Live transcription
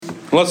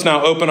Let's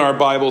now open our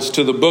Bibles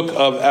to the book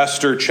of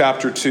Esther,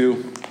 chapter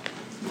 2.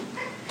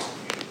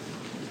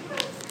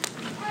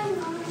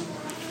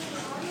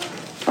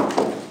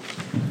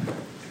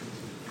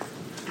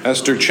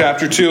 Esther,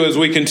 chapter 2, as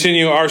we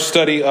continue our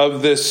study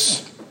of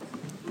this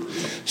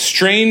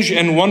strange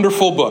and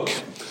wonderful book.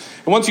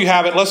 And once you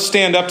have it, let's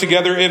stand up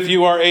together if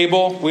you are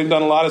able. We've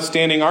done a lot of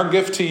standing. Our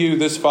gift to you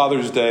this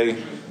Father's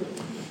Day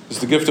is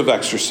the gift of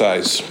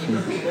exercise.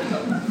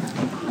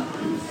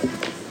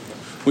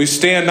 We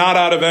stand not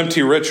out of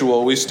empty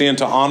ritual. We stand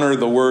to honor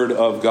the Word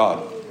of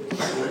God.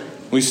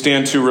 We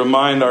stand to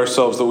remind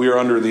ourselves that we are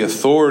under the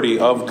authority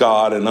of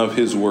God and of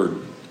His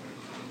Word.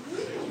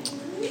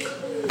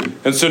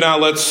 And so now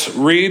let's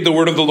read the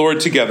Word of the Lord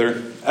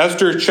together.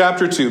 Esther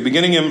chapter 2,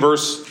 beginning in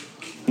verse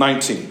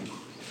 19.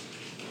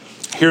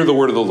 Hear the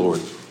word of the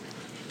Lord.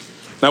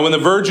 Now when the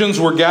virgins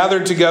were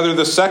gathered together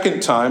the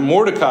second time,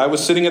 Mordecai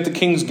was sitting at the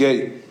king's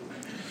gate.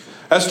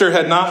 Esther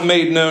had not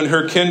made known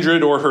her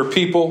kindred or her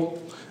people,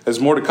 as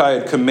Mordecai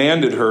had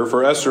commanded her,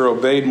 for Esther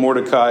obeyed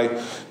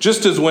Mordecai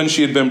just as when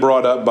she had been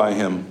brought up by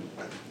him.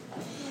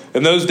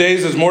 In those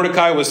days, as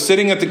Mordecai was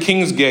sitting at the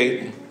king's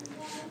gate,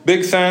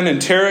 Bigthan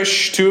and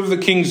Teresh, two of the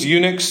king's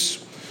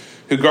eunuchs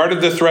who guarded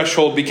the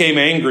threshold, became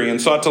angry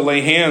and sought to lay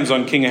hands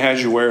on King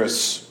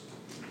Ahasuerus.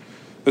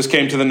 This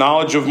came to the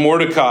knowledge of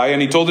Mordecai, and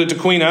he told it to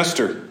Queen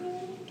Esther.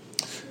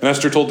 And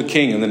Esther told the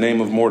king in the name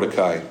of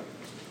Mordecai.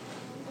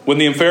 When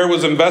the affair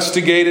was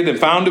investigated and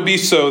found to be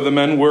so, the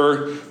men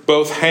were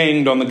both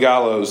hanged on the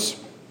gallows.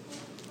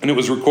 And it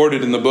was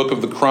recorded in the book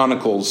of the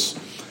Chronicles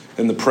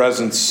in the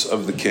presence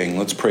of the king.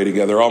 Let's pray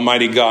together.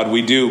 Almighty God,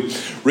 we do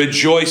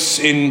rejoice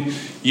in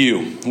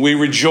you. We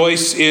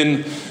rejoice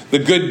in the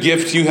good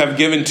gift you have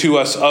given to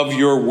us of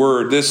your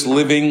word, this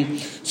living,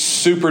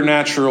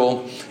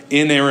 supernatural,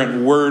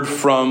 inerrant word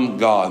from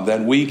God, that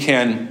we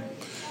can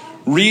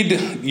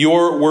read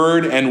your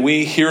word and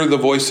we hear the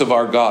voice of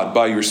our God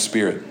by your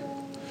Spirit.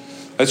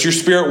 That's your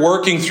Spirit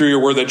working through your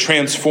word that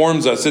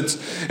transforms us.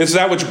 It's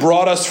that which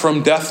brought us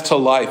from death to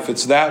life.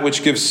 It's that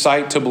which gives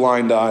sight to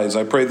blind eyes.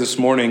 I pray this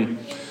morning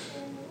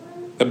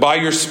that by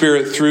your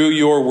Spirit, through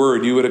your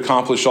word, you would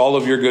accomplish all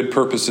of your good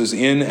purposes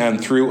in and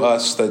through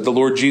us, that the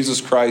Lord Jesus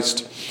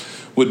Christ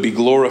would be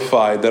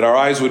glorified, that our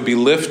eyes would be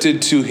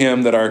lifted to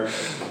him, that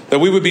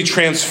we would be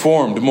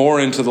transformed more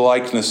into the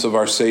likeness of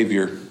our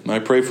Savior. And I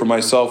pray for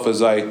myself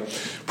as I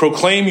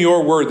proclaim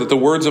your word, that the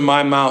words of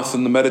my mouth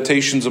and the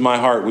meditations of my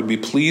heart would be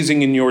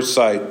pleasing in your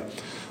sight,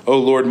 O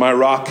Lord, my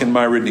rock and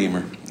my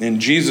redeemer. In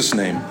Jesus'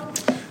 name,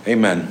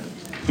 amen.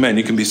 Amen.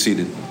 You can be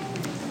seated.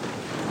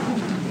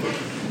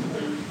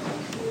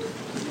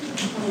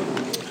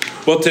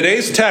 Well,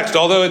 today's text,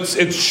 although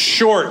it's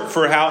short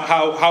for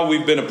how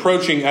we've been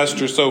approaching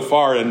Esther so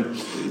far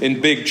in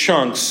big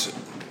chunks,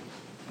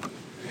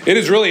 it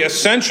is really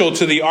essential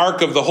to the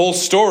arc of the whole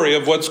story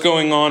of what's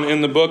going on in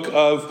the book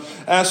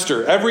of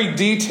Esther. Every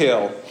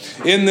detail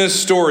in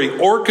this story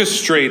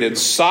orchestrated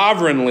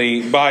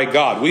sovereignly by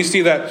God. We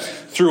see that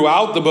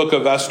throughout the book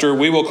of Esther.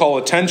 We will call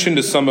attention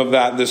to some of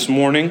that this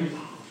morning.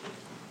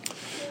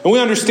 And we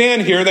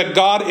understand here that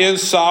God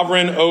is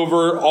sovereign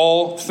over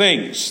all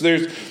things.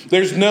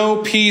 There's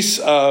no piece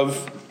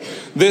of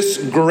this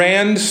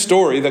grand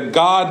story that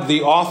God,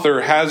 the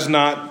author, has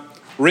not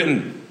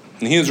written.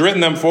 And he has written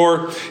them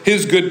for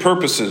his good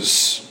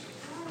purposes.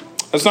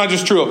 That's not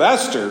just true of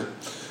Esther.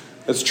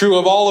 That's true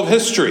of all of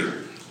history.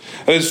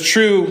 That is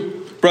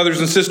true, brothers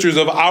and sisters,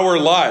 of our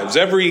lives.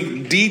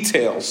 Every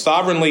detail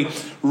sovereignly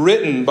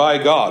written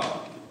by God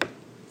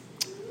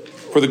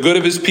for the good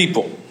of his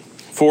people,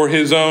 for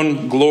his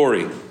own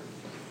glory.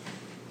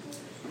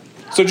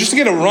 So just to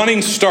get a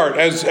running start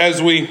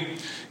as we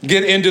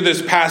get into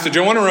this passage,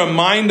 I want to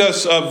remind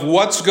us of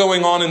what's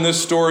going on in this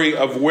story,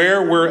 of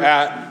where we're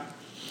at.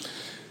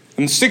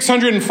 In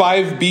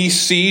 605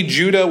 BC,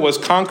 Judah was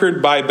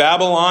conquered by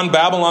Babylon.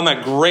 Babylon,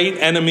 that great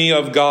enemy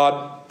of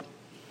God.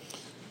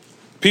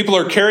 People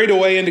are carried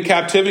away into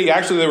captivity.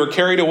 Actually, they were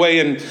carried away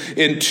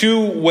in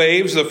two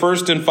waves. The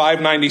first in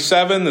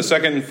 597, the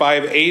second in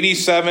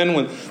 587,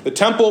 when the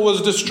temple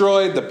was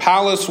destroyed, the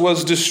palace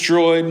was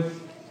destroyed.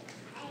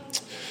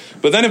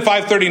 But then in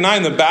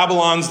 539, the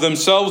Babylons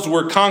themselves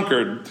were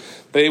conquered.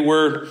 They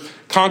were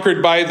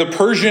conquered by the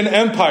Persian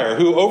Empire,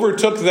 who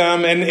overtook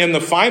them, and in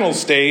the final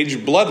stage,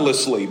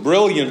 bloodlessly,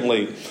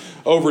 brilliantly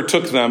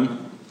overtook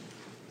them.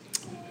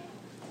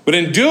 But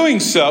in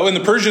doing so, in the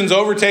Persians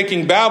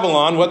overtaking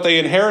Babylon, what they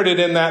inherited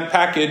in that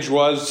package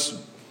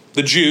was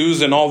the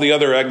Jews and all the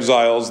other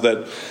exiles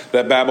that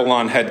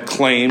Babylon had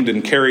claimed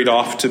and carried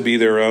off to be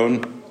their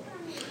own.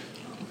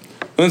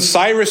 And then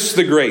Cyrus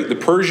the Great, the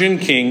Persian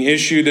king,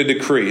 issued a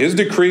decree. His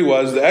decree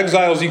was, the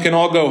exiles, you can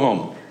all go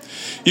home.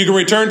 You can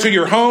return to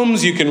your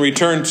homes. You can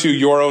return to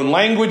your own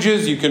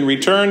languages. You can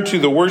return to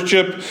the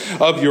worship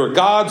of your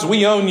gods.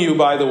 We own you,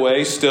 by the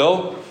way,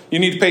 still. You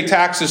need to pay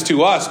taxes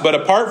to us. But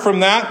apart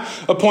from that,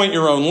 appoint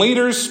your own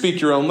leaders,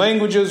 speak your own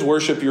languages,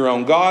 worship your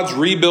own gods,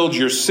 rebuild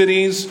your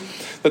cities.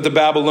 that the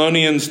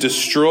Babylonians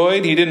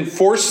destroyed. He didn't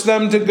force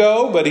them to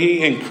go, but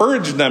he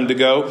encouraged them to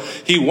go.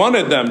 He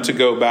wanted them to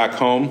go back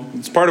home.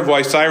 It's part of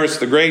why Cyrus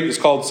the Great is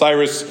called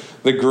Cyrus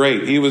the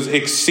Great. He was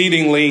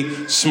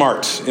exceedingly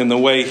smart in the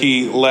way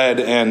he led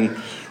and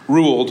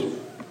ruled.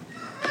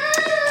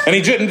 And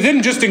he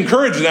didn't just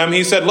encourage them.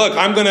 He said, look,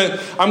 I'm going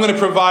to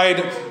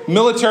provide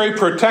military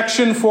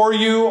protection for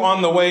you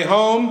on the way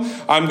home.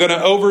 I'm going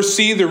to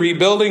oversee the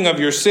rebuilding of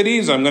your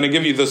cities. I'm going to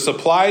give you the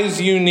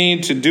supplies you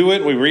need to do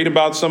it. We read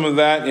about some of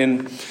that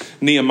in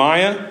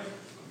Nehemiah.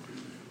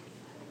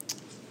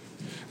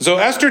 So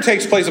Esther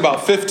takes place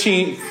about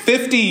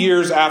 50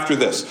 years after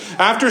this.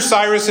 After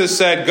Cyrus has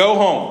said, go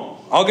home.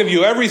 I'll give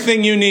you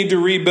everything you need to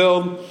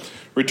rebuild.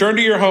 Return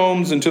to your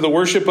homes and to the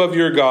worship of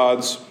your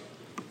gods.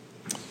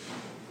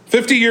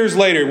 50 years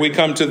later, we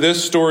come to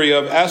this story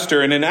of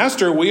Esther. And in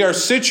Esther, we are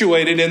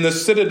situated in the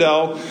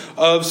citadel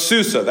of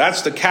Susa.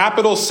 That's the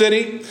capital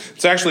city.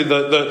 It's actually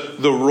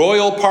the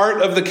royal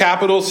part of the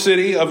capital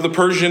city of the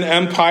Persian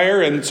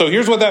Empire. And so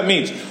here's what that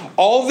means.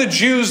 All the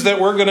Jews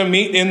that we're going to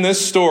meet in this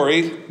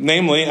story,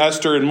 namely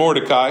Esther and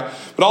Mordecai,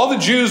 but all the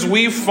Jews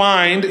we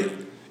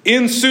find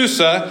in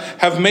Susa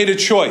have made a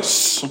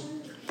choice.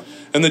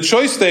 And the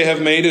choice they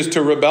have made is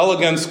to rebel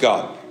against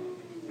God.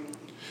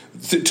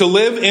 To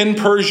live in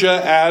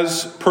Persia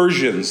as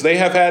Persians. They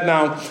have had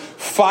now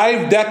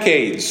 5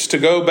 decades to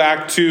go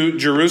back to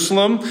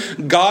Jerusalem.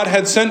 God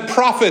had sent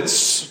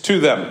prophets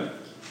to them.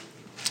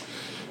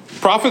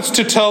 Prophets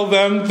to tell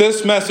them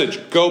this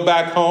message. Go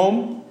back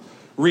home.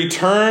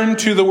 Return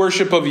to the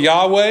worship of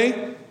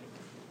Yahweh.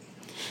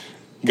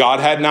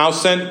 God had now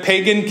sent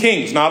pagan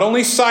kings. Not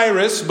only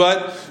Cyrus,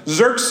 but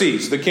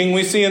Xerxes, the king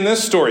we see in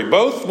this story,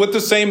 both with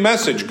the same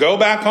message. Go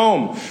back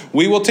home.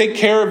 We will take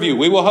care of you.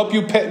 We will help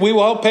you. We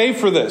will help pay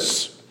for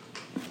this.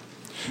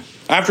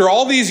 After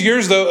all these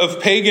years, though,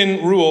 of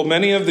pagan rule,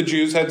 many of the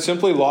Jews had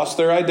simply lost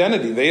their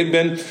identity. They had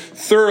been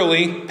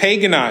thoroughly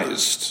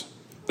paganized.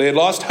 They had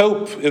lost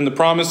hope in the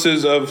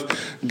promises of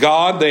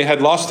God. They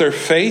had lost their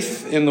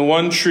faith in the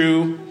one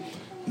true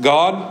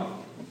God.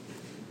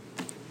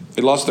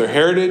 They lost their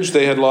heritage.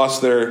 They had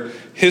lost their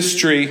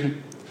history.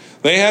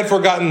 They had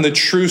forgotten the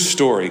true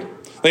story.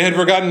 They had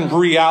forgotten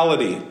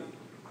reality.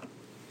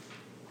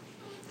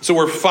 So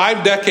we're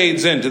 5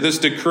 decades into this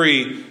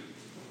decree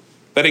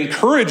that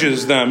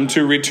encourages them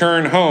to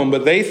return home,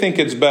 but they think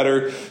it's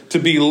better to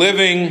be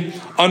living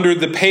under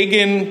the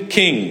pagan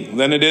king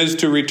than it is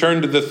to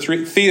return to the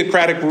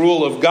theocratic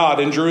rule of God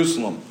in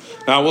Jerusalem.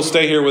 Now we'll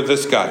stay here with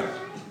this guy.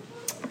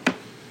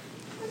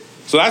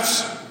 So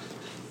that's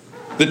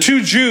the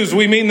 2 Jews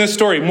we meet in this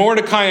story,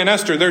 Mordecai and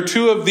Esther. They're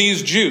 2 of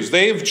these Jews.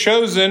 They've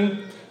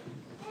chosen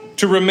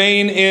to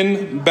remain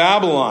in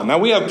Babylon. Now,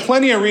 we have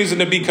plenty of reason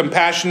to be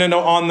compassionate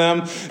on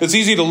them. It's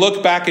easy to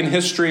look back in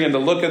history and to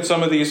look at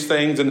some of these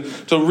things and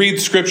to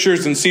read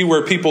scriptures and see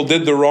where people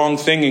did the wrong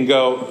thing and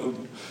go,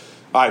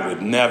 I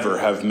would never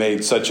have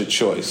made such a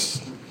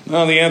choice.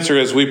 Well, the answer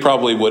is we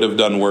probably would have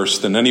done worse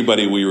than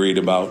anybody we read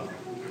about.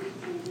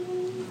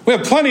 We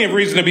have plenty of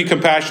reason to be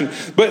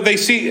compassionate, but they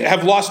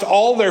have lost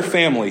all their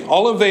family.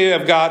 All of they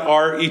have got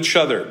are each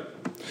other.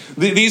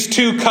 These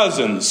 2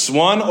 cousins,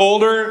 one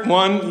older,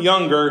 one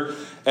younger,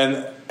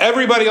 and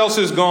everybody else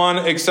is gone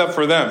except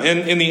for them.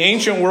 In the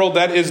ancient world,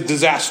 that is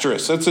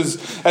disastrous. That's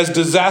as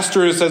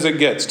disastrous as it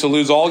gets, to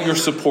lose all your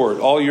support,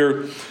 all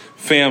your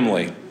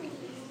family.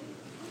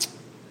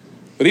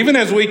 But even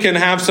as we can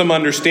have some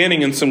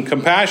understanding and some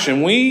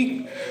compassion,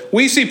 we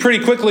see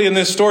pretty quickly in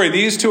this story,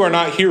 these 2 are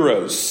not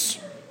heroes.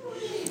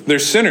 They're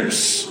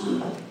sinners.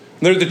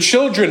 They're the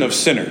children of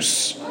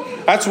sinners.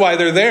 That's why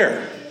they're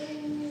there.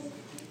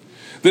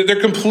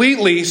 They're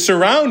completely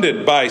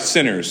surrounded by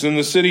sinners in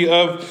the city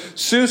of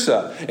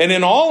Susa. And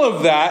in all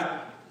of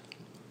that,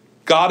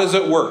 God is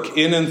at work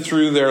in and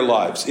through their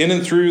lives, in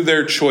and through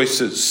their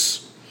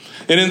choices,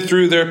 in and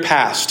through their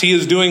past. He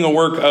is doing a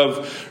work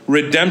of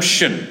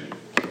redemption.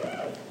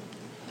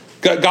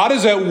 God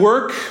is at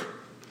work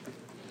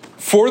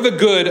for the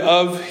good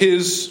of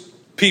his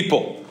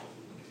people.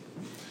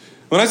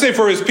 When I say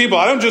for his people,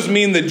 I don't just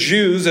mean the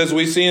Jews as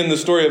we see in the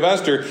story of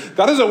Esther.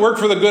 God is at work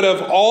for the good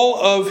of all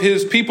of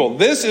his people.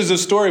 This is a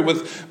story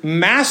with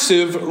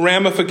massive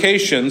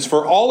ramifications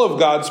for all of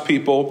God's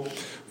people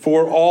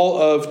for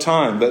all of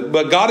time.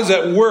 But God is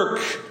at work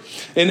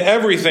in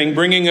everything,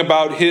 bringing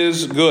about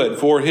his good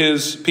for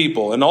his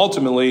people and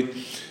ultimately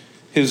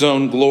his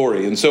own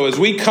glory. And so as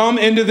we come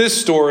into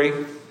this story,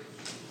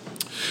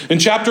 in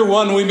chapter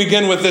 1, we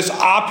begin with this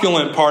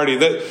opulent party.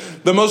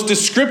 The most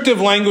descriptive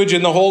language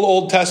in the whole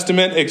Old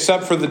Testament,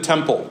 except for the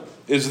temple,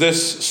 is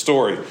this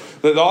story.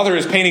 The author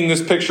is painting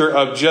this picture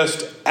of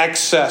just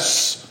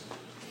excess.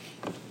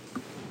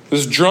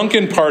 This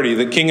drunken party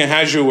that King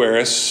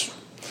Ahasuerus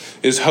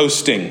is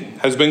hosting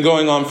has been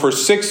going on for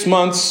 6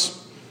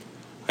 months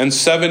and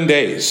 7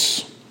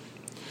 days.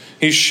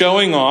 He's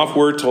showing off,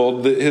 we're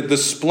told, the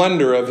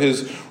splendor of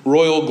his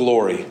royal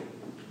glory.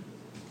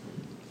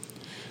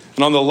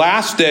 And on the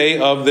last day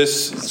of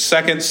this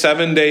second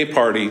 7-day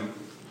party,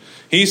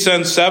 he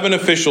sends 7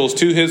 officials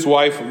to his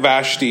wife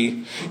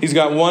Vashti. He's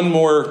got one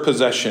more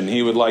possession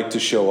he would like to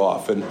show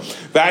off. And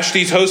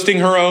Vashti's hosting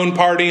her own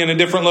party in a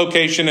different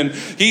location. And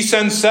he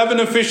sends 7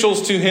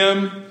 officials to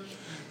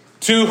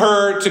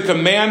her, to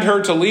command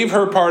her to leave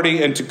her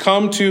party and to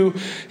come to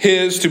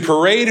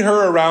parade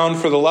her around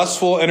for the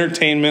lustful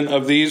entertainment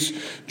of these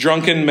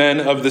drunken men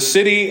of the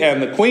city.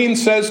 And the queen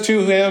says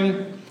to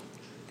him,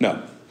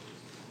 no.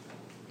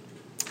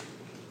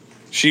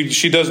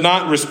 She does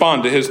not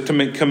respond to his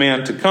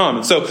command to come.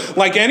 And so,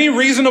 like any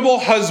reasonable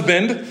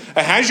husband,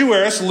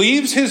 Ahasuerus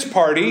leaves his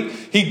party.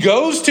 He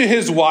goes to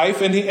his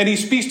wife and he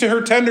speaks to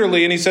her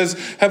tenderly. And he says,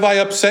 have I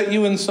upset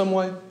you in some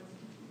way?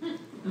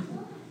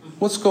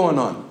 What's going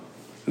on?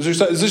 Is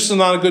this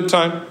not a good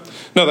time?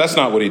 No, that's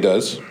not what he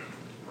does. It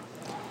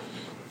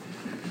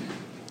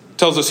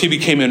tells us he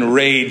became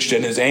enraged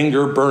and his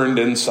anger burned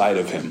inside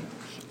of him.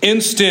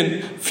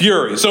 Instant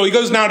fury. So he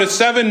goes now to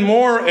 7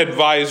 more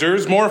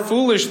advisors, more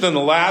foolish than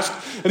the last.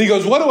 And he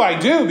goes, what do I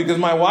do? Because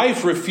my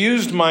wife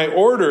refused my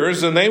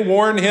orders. And they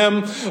warn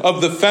him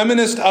of the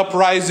feminist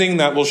uprising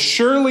that will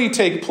surely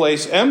take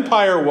place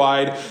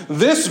empire-wide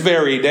this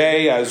very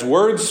day as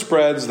word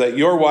spreads that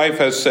your wife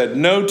has said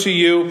no to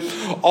you.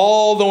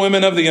 All the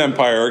women of the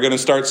empire are going to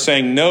start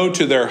saying no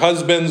to their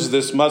husbands.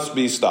 This must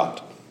be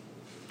stopped.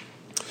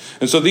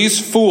 And so these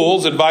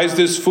fools advise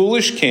this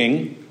foolish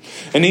king.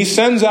 And he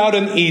sends out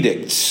an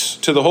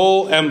edict to the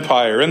whole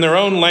empire in their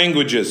own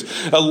languages,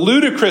 a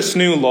ludicrous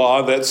new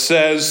law that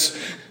says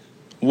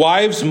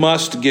wives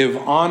must give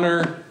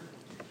honor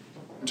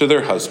to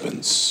their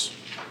husbands.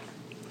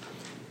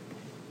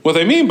 What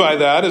they mean by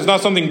that is not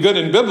something good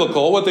and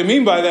biblical. What they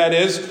mean by that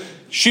is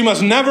she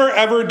must never,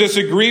 ever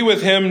disagree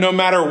with him no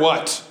matter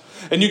what.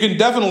 And you can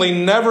definitely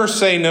never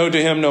say no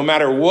to him no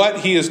matter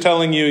what he is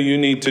telling you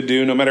need to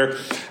do, no matter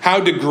how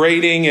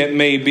degrading it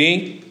may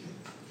be.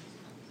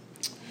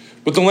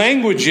 But the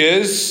language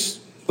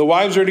is the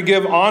wives are to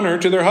give honor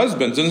to their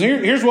husbands. And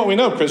here's what we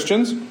know,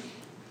 Christians.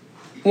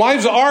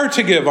 Wives are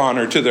to give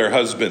honor to their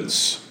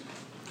husbands.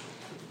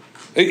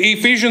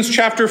 Ephesians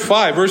chapter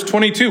 5, verse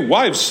 22.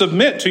 Wives,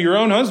 submit to your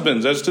own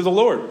husbands as to the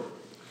Lord.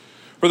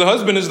 For the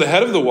husband is the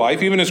head of the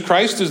wife, even as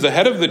Christ is the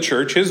head of the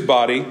church, his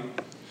body,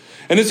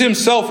 and is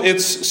himself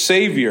its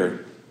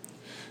Savior.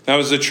 Now,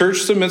 as the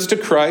church submits to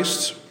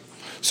Christ,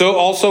 so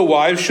also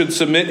wives should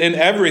submit in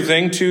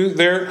everything to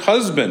their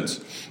husbands.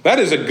 That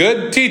is a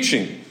good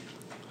teaching.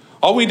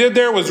 All we did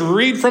there was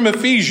read from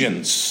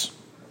Ephesians.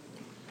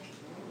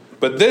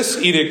 But this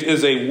edict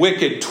is a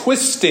wicked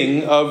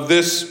twisting of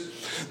this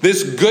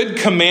good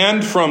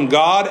command from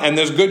God and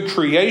this good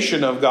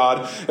creation of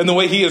God and the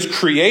way he has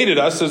created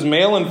us as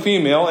male and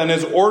female and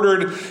has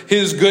ordered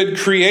his good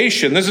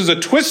creation. This is a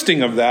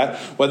twisting of that.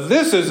 What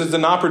this is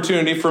an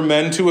opportunity for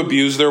men to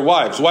abuse their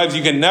wives. Wives,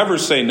 you can never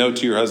say no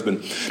to your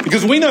husband.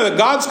 Because we know that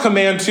God's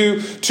command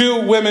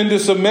to women to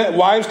submit,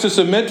 wives to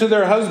submit to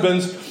their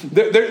husbands,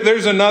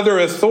 there's another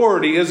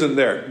authority, isn't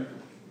there,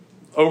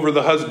 over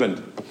the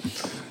husband.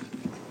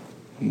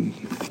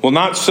 Well,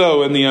 not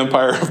so in the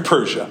Empire of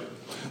Persia.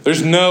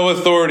 There's no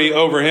authority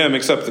over him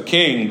except the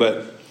king,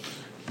 but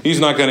he's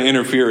not going to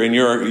interfere in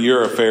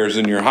your affairs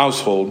in your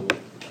household.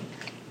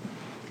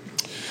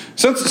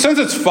 Since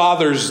it's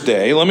Father's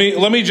Day, let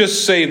me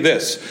just say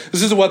this.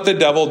 This is what the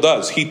devil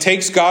does. He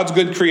takes God's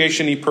good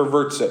creation, he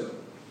perverts it.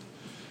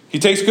 He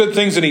takes good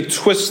things and he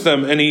twists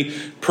them and he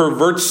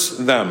perverts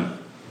them.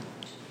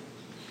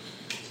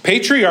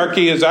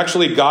 Patriarchy is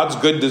actually God's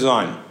good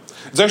design.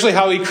 It's actually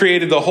how he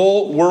created the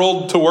whole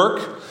world to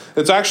work.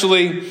 It's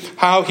actually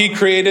how he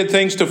created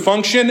things to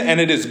function,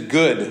 and it is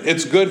good.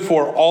 It's good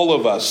for all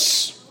of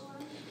us.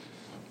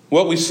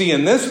 What we see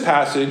in this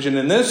passage and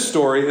in this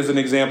story is an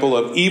example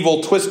of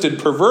evil, twisted,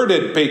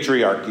 perverted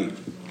patriarchy.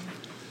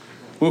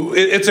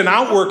 It's an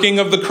outworking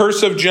of the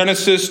curse of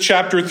Genesis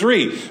chapter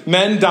 3.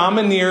 Men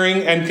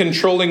domineering and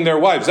controlling their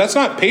wives. That's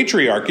not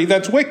patriarchy,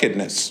 that's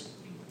wickedness.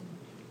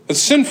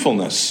 It's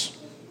sinfulness.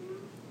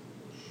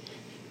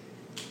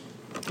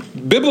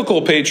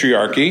 Biblical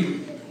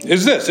patriarchy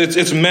is this.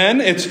 It's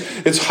men,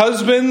 it's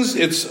husbands,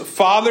 it's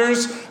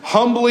fathers,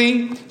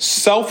 humbly,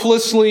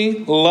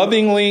 selflessly,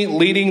 lovingly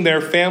leading their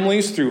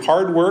families through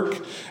hard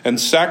work and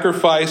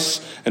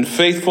sacrifice and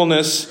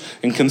faithfulness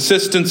and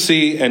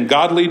consistency and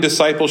godly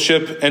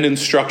discipleship and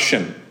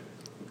instruction.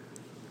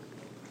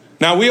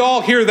 Now, we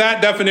all hear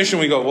that definition.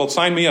 We go, well,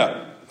 sign me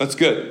up. That's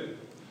good.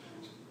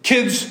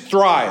 Kids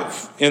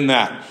thrive in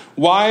that.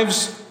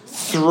 Wives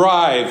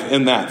thrive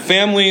in that.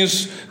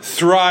 Families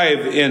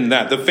thrive in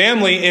that. The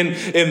family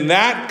in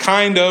that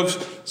kind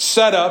of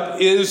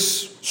setup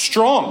is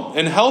strong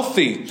and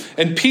healthy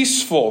and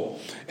peaceful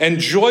and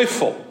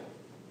joyful.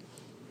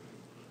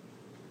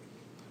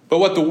 But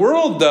what the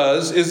world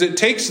does is it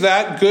takes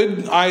that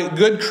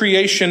good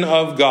creation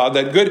of God,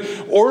 that good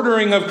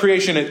ordering of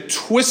creation, it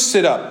twists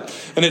it up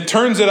and it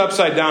turns it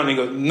upside down. And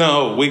you go,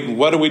 no,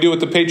 what do we do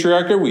with the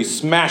patriarchy? We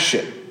smash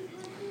it.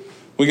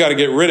 We got to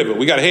get rid of it.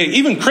 We got to hate it.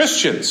 Even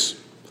Christians.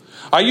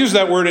 I use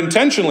that word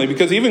intentionally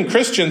because even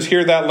Christians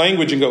hear that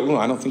language and go,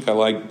 I don't think I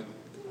like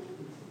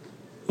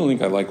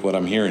what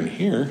I'm hearing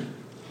here.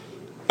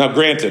 Now,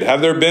 granted,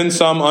 have there been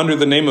some under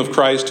the name of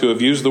Christ who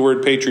have used the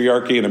word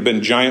patriarchy and have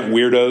been giant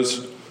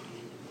weirdos?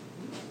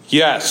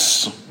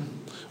 Yes.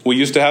 We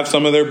used to have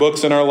some of their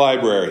books in our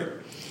library.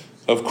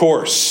 Of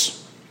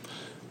course.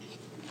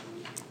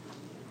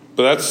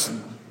 But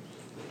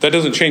that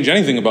doesn't change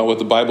anything about what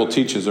the Bible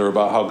teaches or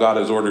about how God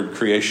has ordered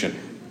creation.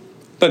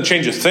 It doesn't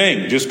change a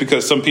thing just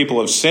because some people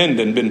have sinned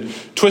and been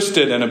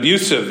twisted and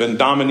abusive and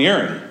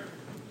domineering.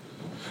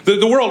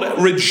 The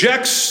world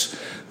rejects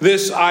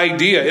this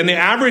idea. In the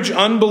average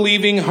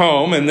unbelieving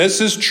home, and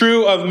this is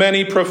true of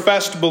many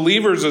professed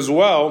believers as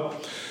well,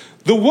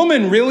 the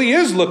woman really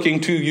is looking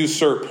to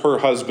usurp her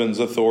husband's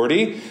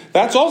authority.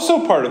 That's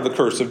also part of the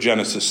curse of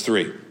Genesis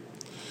 3.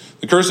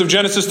 The curse of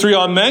Genesis 3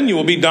 on men, you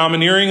will be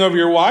domineering over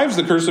your wives.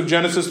 The curse of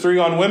Genesis 3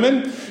 on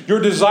women,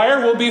 your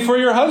desire will be for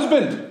your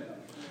husband.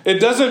 It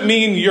doesn't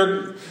mean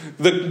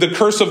the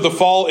curse of the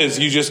fall is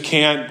you just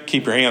can't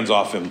keep your hands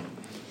off him.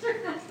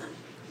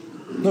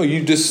 No,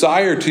 you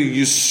desire to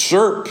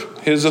usurp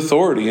his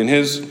authority and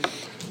his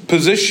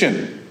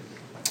position.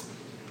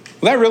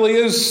 That really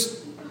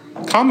is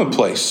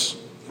commonplace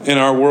in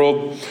our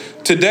world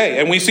today.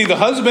 And we see the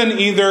husband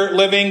either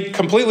living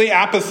completely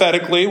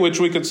apathetically, which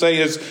we could say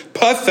is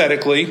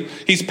pathetically.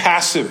 He's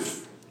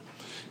passive.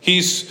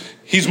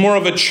 He's more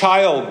of a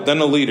child than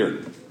a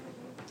leader.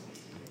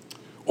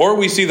 Or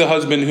we see the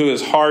husband who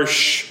is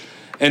harsh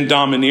and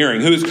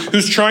domineering,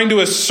 who's trying to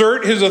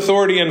assert his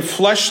authority in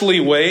fleshly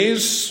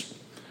ways,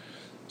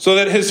 so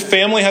that his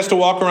family has to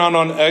walk around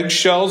on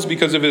eggshells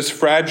because of his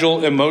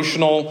fragile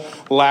emotional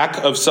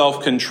lack of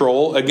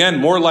self-control.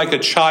 Again, more like a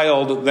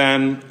child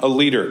than a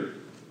leader.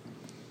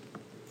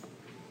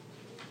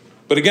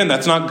 But again,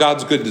 that's not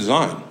God's good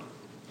design.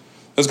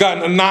 That's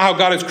not how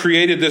God has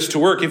created this to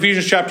work.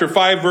 Ephesians chapter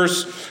 5,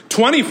 verse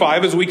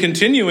 25, as we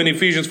continue in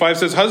Ephesians 5,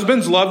 says,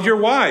 "Husbands, love your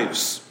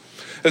wives,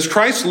 as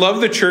Christ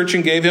loved the church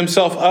and gave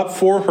himself up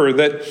for her,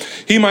 that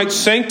he might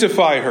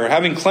sanctify her,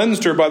 having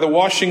cleansed her by the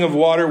washing of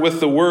water with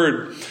the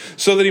word,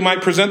 so that he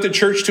might present the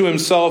church to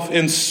himself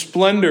in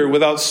splendor,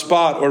 without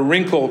spot or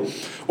wrinkle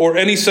or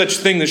any such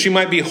thing, that she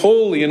might be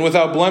holy and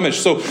without blemish."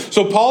 So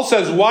Paul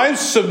says, wives,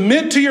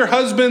 submit to your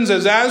husbands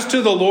as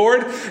to the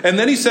Lord. And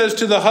then he says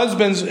to the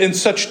husbands in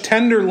such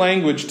tender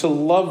language to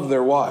love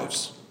their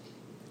wives.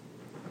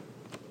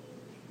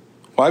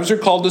 Wives are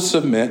called to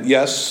submit,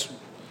 yes.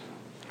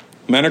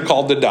 Men are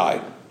called to die.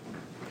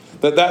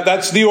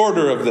 That's the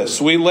order of this.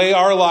 We lay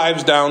our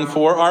lives down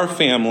for our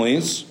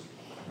families.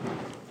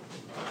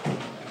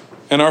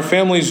 And our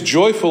families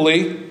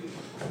joyfully,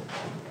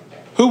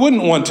 who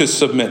wouldn't want to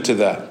submit to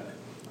that?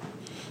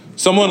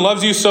 Someone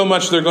loves you so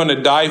much they're going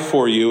to die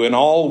for you in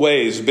all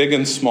ways, big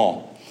and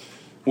small.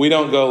 We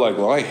don't go like,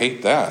 well, I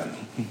hate that.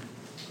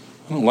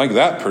 I don't like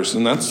that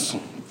person. That's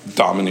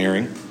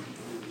domineering.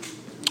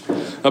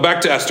 Now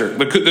back to Esther.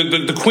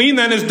 The queen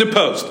then is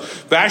deposed.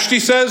 Vashti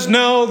says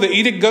no. The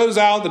edict goes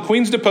out. The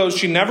queen's deposed.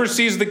 She never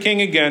sees the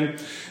king again.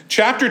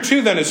 Chapter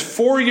 2 then is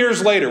 4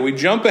 years later. We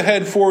jump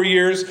ahead 4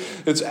 years.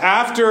 It's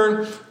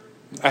after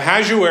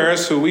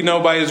Ahasuerus, who we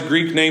know by his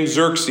Greek name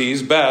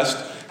Xerxes best,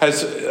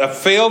 has a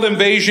failed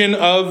invasion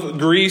of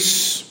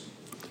Greece.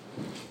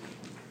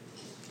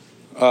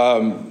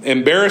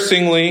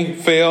 Embarrassingly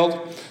failed.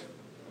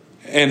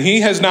 And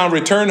he has now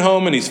returned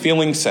home and he's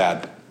feeling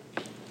sad.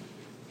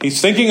 He's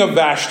thinking of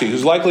Vashti,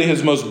 who's likely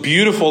his most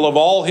beautiful of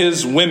all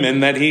his women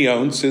that he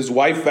owns, his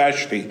wife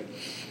Vashti.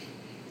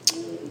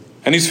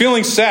 And he's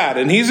feeling sad,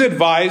 and he's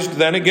advised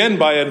then again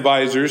by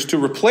advisors to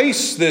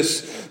replace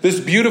this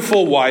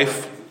beautiful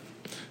wife.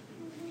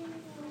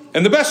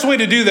 And the best way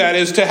to do that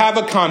is to have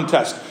a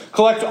contest.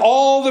 Collect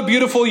all the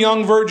beautiful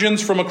young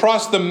virgins from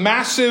across the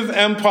massive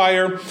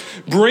empire,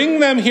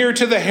 bring them here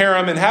to the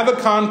harem, and have a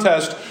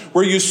contest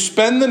where you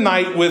spend the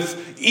night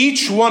with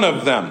each one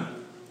of them.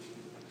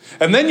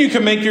 And then you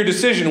can make your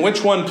decision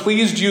which one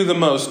pleased you the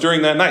most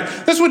during that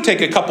night. This would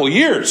take a couple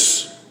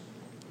years.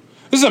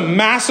 This is a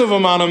massive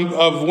amount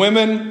of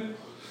women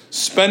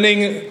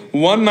spending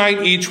one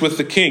night each with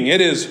the king.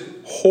 It is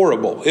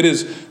horrible. It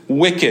is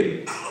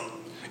wicked.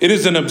 It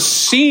is an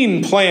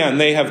obscene plan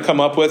they have come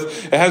up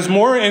with. It has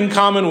more in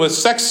common with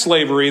sex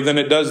slavery than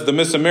it does the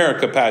Miss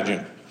America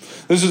pageant.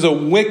 This is a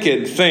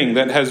wicked thing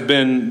that has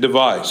been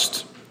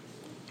devised.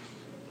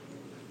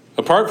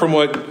 Apart from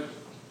what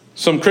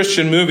some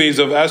Christian movies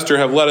of Esther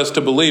have led us to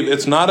believe,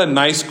 it's not a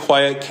nice,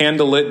 quiet,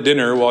 candlelit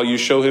dinner while you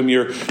show him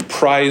your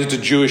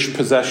prized Jewish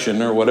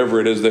possession or whatever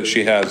it is that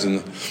she has.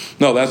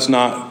 No, that's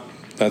not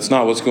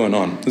what's going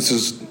on. This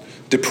is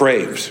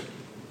depraved.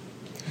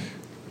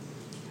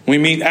 We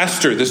meet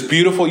Esther, this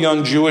beautiful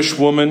young Jewish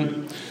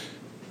woman.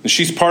 And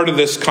she's part of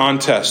this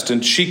contest,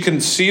 and she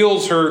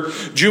conceals her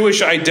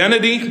Jewish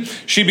identity.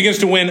 She begins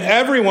to win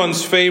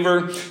everyone's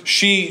favor.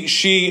 She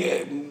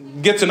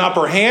gets an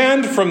upper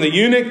hand from the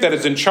eunuch that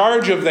is in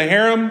charge of the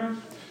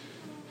harem.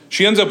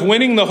 She ends up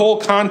winning the whole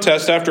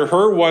contest after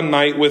her one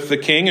night with the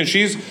king, and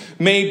she's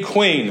made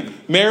queen,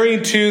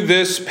 married to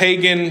this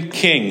pagan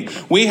king.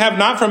 We have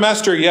not from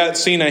Esther yet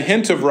seen a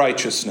hint of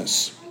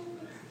righteousness.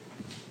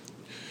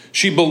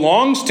 She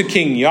belongs to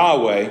King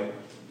Yahweh,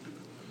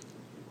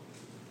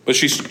 But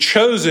she's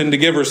chosen to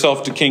give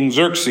herself to King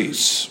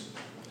Xerxes.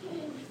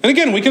 And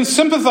again, we can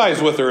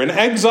sympathize with her, an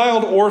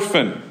exiled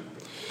orphan.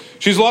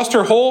 She's lost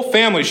her whole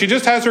family. She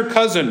just has her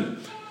cousin,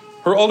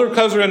 her older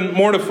cousin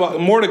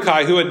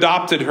Mordecai, who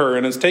adopted her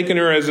and has taken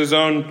her as his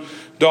own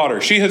daughter.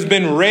 She has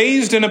been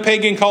raised in a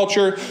pagan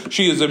culture.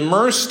 She is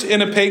immersed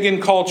in a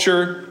pagan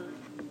culture.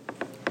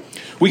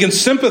 We can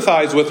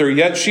sympathize with her,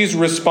 yet she's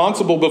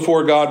responsible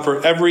before God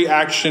for every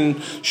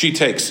action she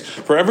takes,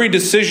 for every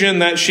decision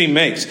that she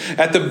makes.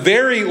 At the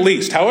very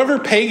least, however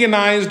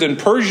paganized and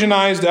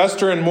Persianized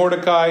Esther and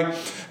Mordecai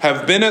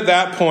have been at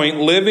that point,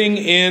 living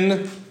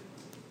in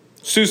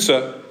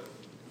Susa,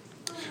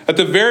 at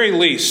the very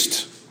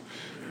least,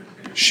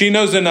 she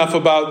knows enough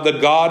about the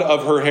God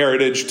of her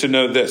heritage to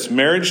know this: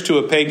 marriage to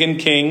a pagan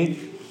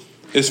king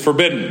is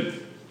forbidden.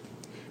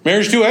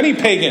 Marriage to any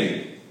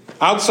pagan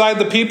outside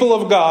the people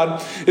of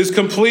God is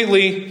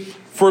completely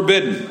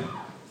forbidden.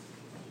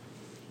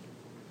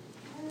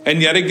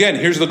 And yet again,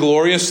 here's the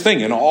glorious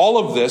thing. In all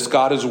of this,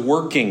 God is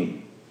working.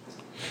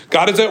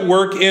 God is at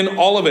work in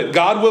all of it.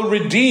 God will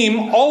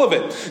redeem all of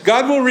it.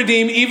 God will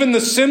redeem even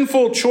the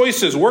sinful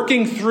choices,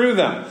 working through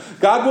them.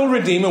 God will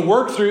redeem and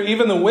work through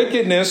even the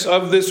wickedness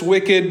of this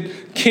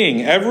wicked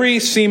king. Every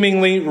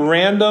seemingly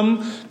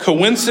random,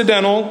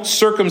 coincidental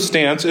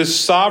circumstance is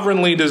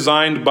sovereignly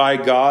designed by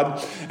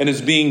God and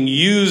is being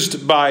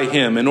used by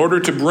him in order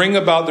to bring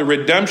about the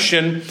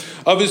redemption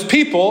of his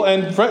people,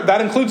 and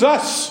that includes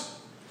us.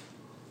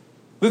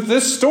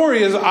 This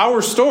story is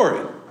our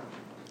story.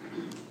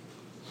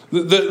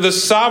 The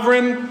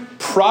sovereign,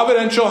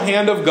 providential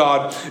hand of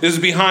God is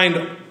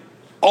behind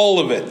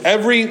all of it,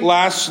 every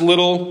last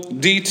little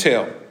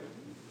detail.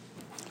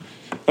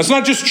 That's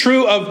not just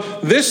true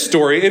of this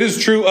story, it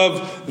is true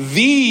of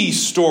the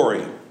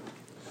story.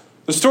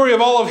 The story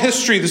of all of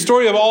history, the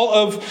story of all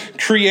of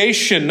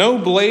creation. No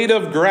blade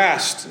of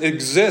grass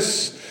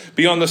exists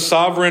beyond the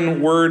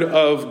sovereign word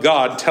of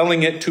God,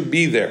 telling it to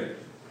be there,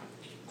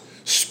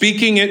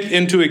 speaking it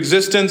into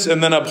existence,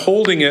 and then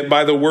upholding it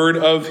by the word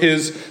of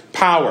his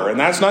power. And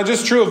that's not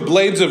just true of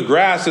blades of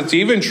grass, it's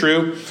even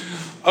true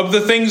of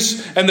the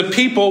things and the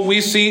people we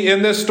see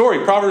in this story.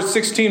 Proverbs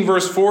 16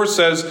 verse 4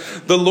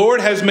 says, "The Lord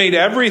has made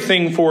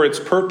everything for its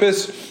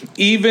purpose,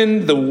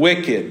 even the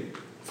wicked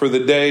for the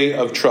day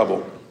of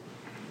trouble."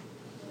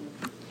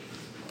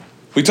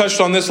 We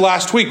touched on this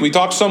last week. We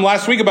talked some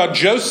last week about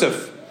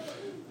Joseph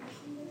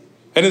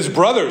and his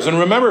brothers. And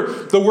remember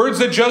the words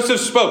that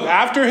Joseph spoke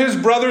after his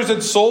brothers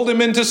had sold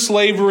him into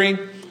slavery,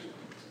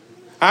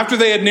 after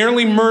they had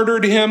nearly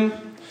murdered him,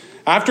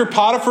 after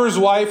Potiphar's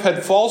wife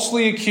had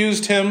falsely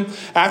accused him,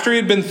 after he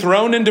had been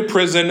thrown into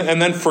prison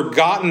and then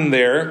forgotten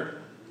there.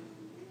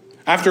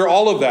 After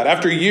all of that,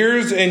 after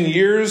years and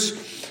years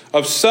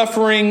of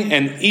suffering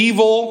and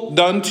evil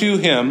done to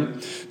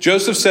him,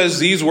 Joseph says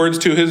these words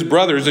to his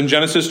brothers in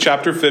Genesis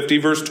chapter 50,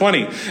 verse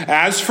 20.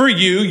 "As for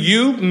you,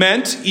 you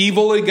meant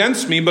evil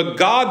against me, but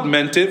God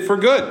meant it for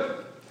good,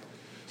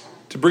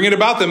 to bring it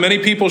about that many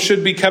people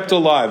should be kept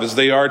alive as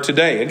they are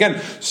today." Again,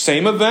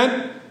 same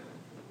event.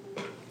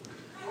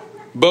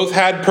 Both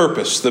had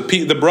purpose,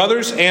 the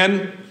brothers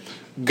and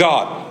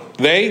God.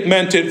 They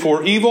meant it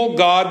for evil.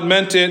 God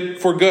meant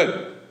it for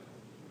good.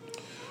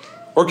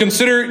 Or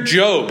consider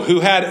Job,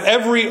 who had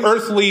every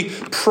earthly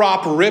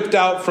prop ripped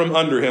out from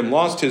under him,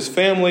 lost his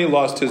family,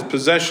 lost his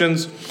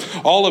possessions,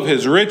 all of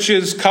his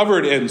riches,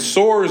 covered in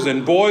sores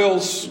and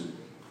boils.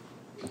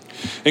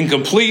 In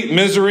complete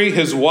misery,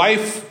 his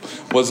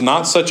wife was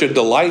not such a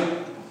delight.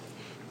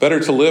 Better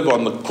to live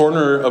on the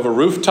corner of a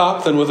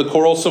rooftop than with a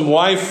quarrelsome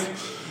wife,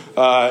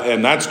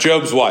 and that's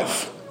Job's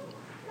wife.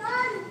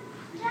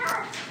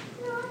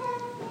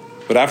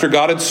 But after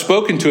God had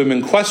spoken to him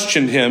and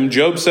questioned him,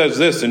 Job says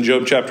this in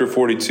Job chapter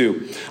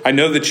 42. "I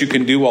know that you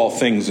can do all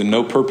things, and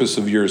no purpose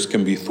of yours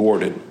can be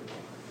thwarted."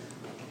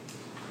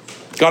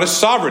 God is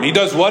sovereign. He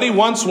does what he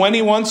wants, when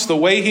he wants, the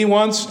way he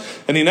wants,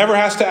 and he never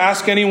has to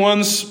ask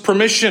anyone's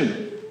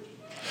permission.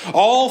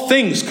 All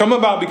things come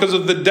about because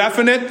of the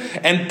definite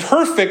and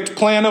perfect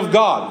plan of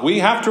God. We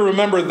have to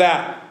remember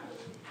that.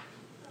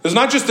 It's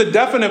not just the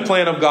definite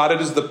plan of God, it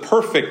is the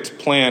perfect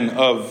plan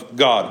of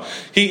God.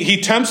 He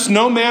tempts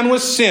no man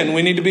with sin.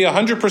 We need to be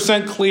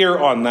 100% clear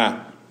on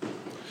that.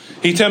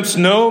 He tempts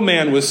no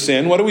man with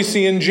sin. What do we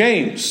see in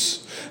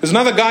James? It's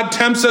not that God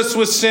tempts us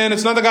with sin.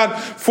 It's not that God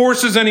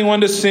forces anyone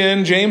to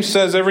sin. James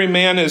says every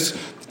man is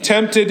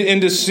tempted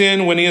into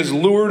sin when he is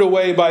lured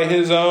away by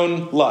his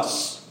own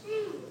lusts,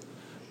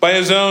 by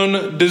his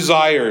own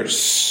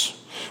desires.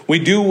 We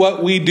do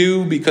what we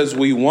do because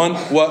we want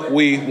what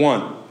we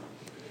want.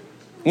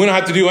 We don't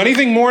have to do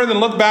anything more than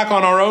look back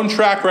on our own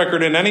track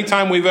record and any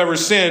time we've ever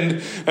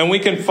sinned, and we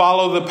can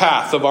follow the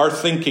path of our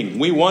thinking.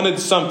 We wanted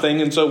something,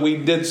 and so we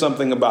did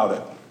something about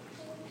it.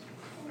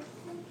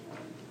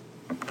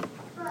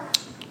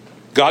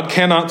 God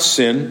cannot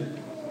sin,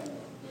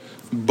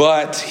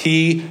 but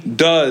he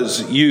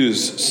does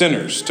use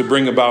sinners to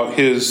bring about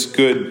his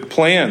good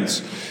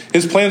plans.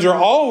 His plans are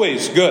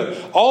always good,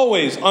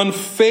 always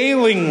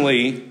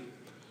unfailingly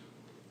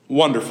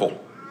wonderful.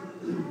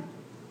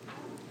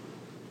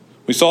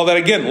 We saw that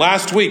again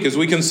last week as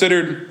we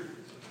considered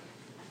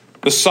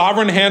the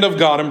sovereign hand of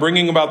God in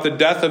bringing about the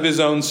death of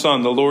his own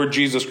Son, the Lord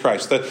Jesus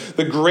Christ,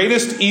 the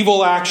greatest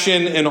evil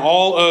action in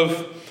all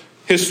of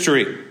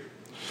history.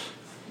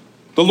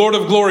 The Lord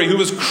of glory, who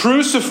was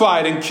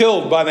crucified and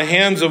killed by the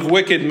hands of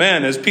wicked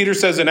men. As Peter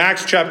says in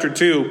Acts chapter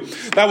 2,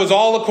 that was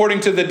all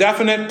according to the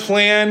definite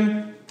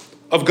plan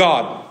of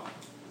God.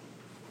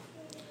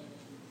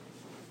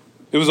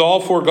 It was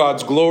all for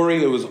God's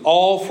glory. It was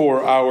all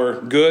for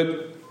our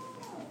good.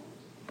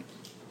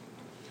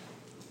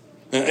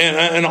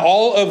 And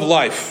all of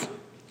life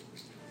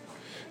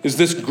is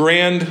this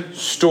grand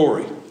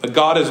story that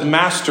God is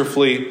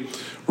masterfully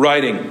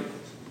writing.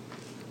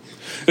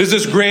 It is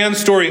this grand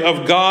story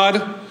of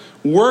God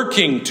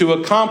working to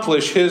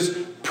accomplish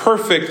his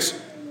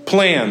perfect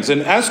plans.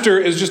 And Esther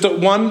is just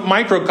one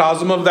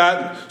microcosm of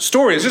that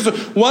story. It's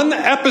just one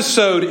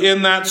episode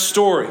in that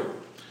story.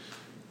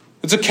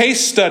 It's a case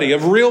study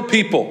of real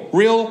people,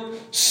 real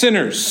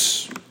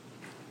sinners.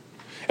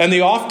 And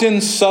the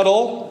often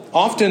subtle,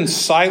 often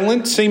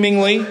silent,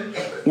 seemingly,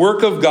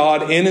 work of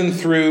God in and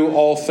through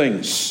all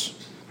things.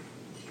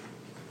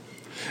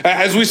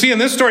 As we see in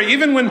this story,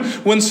 even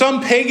when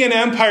some pagan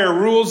empire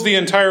rules the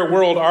entire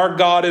world, our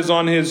God is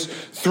on his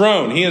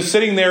throne. He is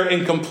sitting there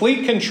in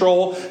complete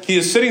control. He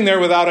is sitting there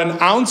without an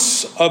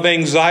ounce of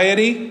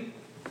anxiety.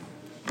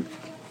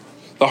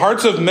 The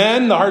hearts of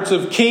men, the hearts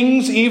of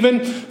kings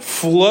even,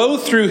 flow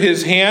through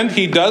his hand.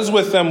 He does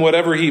with them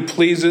whatever he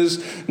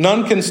pleases.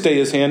 None can stay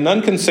his hand.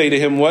 None can say to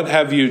him, "What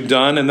have you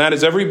done?" And that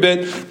is every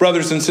bit,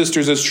 brothers and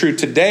sisters, as true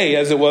today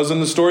as it was in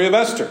the story of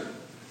Esther.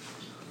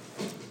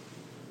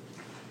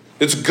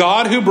 It's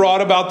God who brought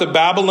about the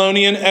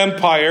Babylonian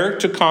Empire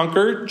to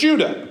conquer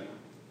Judah.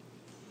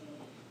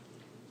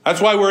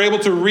 That's why we're able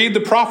to read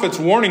the prophets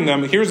warning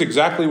them, here's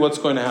exactly what's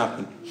going to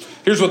happen.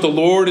 Here's what the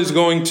Lord is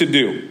going to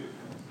do.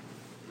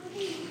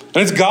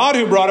 And it's God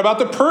who brought about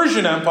the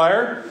Persian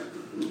Empire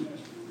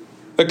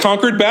that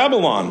conquered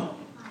Babylon.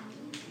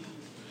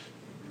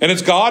 And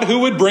it's God who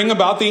would bring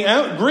about the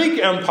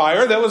Greek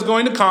Empire that was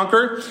going to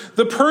conquer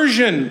the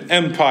Persian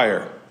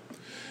Empire.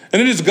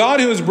 And it is God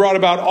who has brought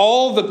about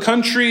all the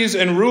countries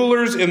and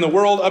rulers in the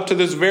world up to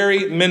this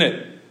very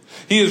minute.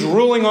 He is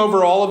ruling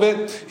over all of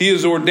it. He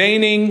is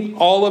ordaining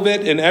all of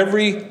it in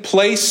every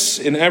place,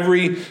 in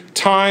every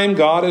time.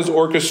 God is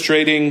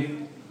orchestrating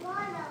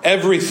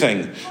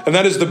everything. And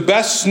that is the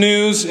best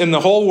news in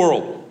the whole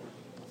world.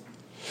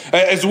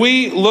 As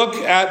we look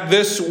at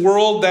this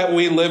world that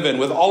we live in,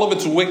 with all of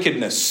its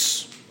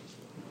wickedness,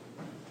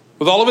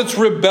 with all of its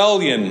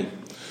rebellion,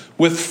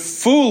 with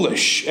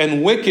foolish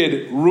and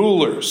wicked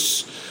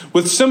rulers,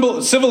 with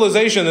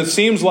civilization that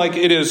seems like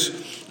it is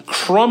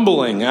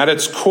crumbling at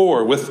its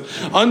core, with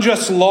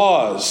unjust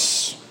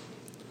laws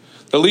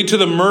that lead to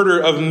the murder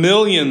of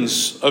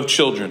millions of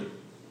children,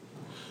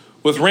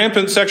 with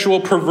rampant sexual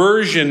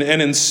perversion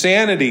and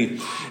insanity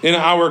in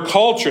our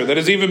culture that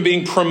is even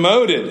being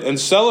promoted and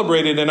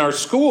celebrated in our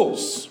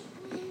schools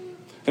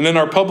and in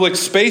our public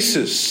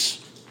spaces.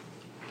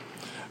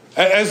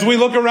 As we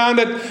look around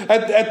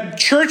at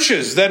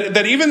churches,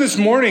 that even this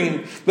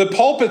morning, the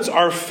pulpits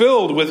are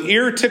filled with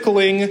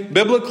ear-tickling,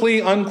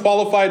 biblically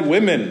unqualified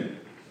women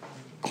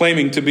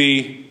claiming to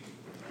be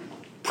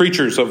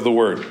preachers of the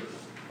word.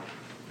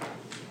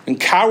 And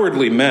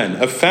cowardly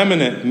men,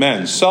 effeminate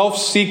men,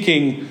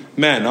 self-seeking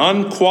men,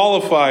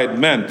 unqualified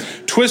men,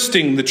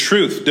 twisting the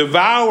truth,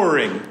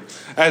 devouring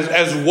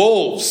as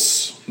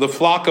wolves the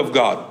flock of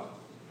God.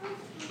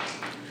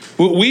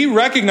 We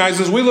recognize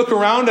as we look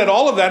around at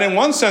all of that, in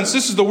one sense,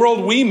 this is the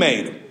world we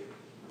made.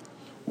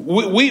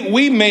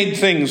 We made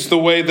things the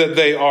way that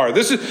they are.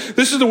 This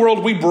is the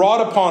world we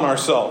brought upon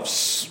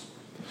ourselves.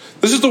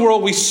 This is the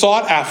world we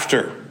sought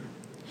after.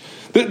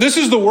 This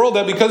is the world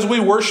that because we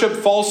worship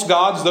false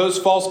gods, those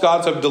false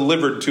gods have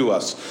delivered to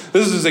us.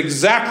 This is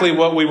exactly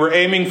what we were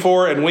aiming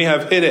for, and we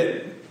have hit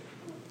it.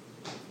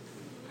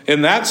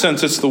 In that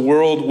sense, it's the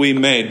world we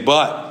made.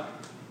 But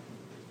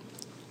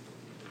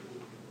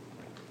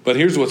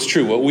here's what's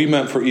true. What we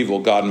meant for evil,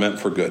 God meant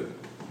for good.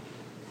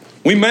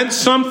 We meant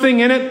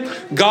something in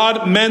it.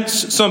 God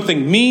means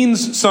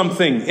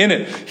something in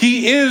it.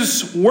 He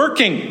is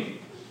working.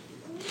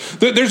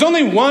 There's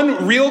only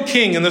one real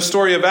king in the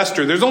story of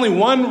Esther. There's only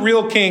one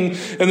real king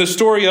in the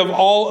story of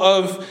all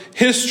of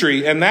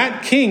history. And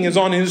that king is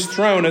on his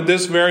throne at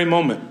this very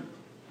moment.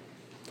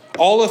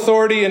 All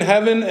authority in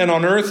heaven and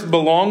on earth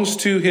belongs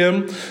to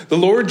him. The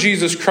Lord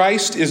Jesus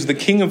Christ is the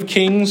King of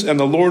kings and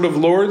the Lord of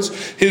lords.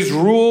 His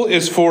rule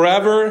is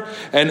forever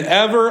and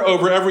ever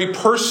over every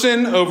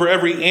person, over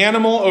every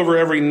animal, over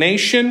every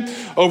nation,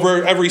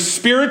 over every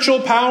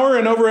spiritual power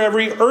and over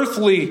every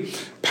earthly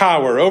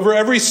power, over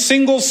every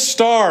single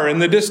star in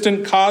the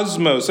distant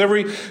cosmos,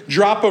 every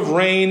drop of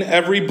rain,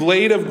 every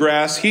blade of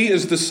grass. He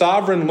is the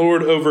sovereign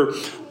Lord over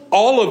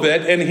all of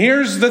it. And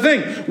here's the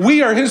thing.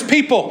 We are his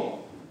people.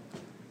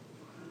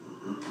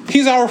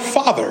 He's our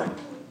Father,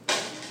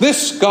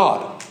 this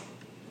God,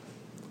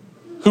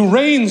 who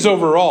reigns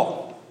over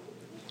all.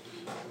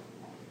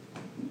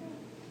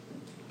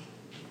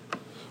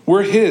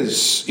 We're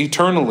his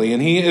eternally,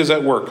 and he is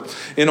at work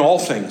in all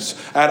things,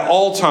 at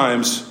all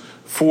times,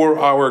 for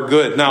our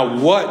good. Now,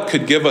 what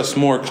could give us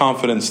more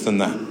confidence than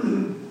that?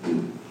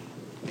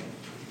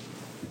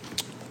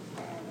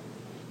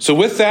 So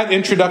with that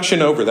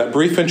introduction over, that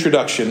brief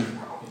introduction,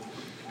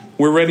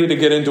 we're ready to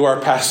get into our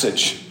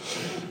passage.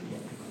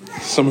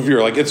 Some of you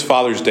are like, it's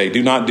Father's Day.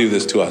 Do not do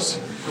this to us.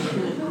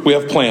 We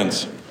have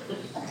plans.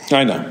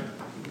 I know.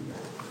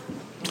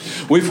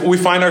 We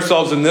find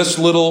ourselves in this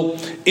little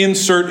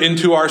insert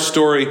into our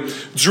story.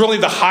 It's really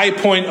the high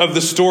point of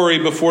the story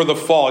before the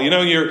fall. You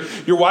know,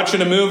 you're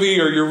watching a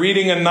movie or you're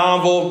reading a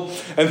novel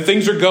and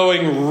things are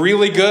going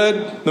really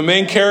good. The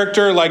main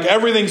character, like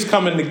everything's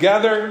coming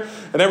together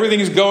and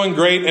everything's going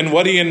great. And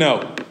what do you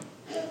know?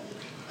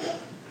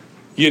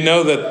 You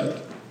know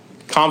that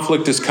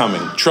conflict is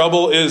coming.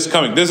 Trouble is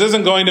coming. This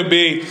isn't going to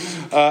be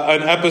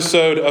an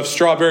episode of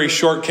Strawberry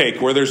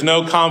Shortcake where there's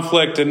no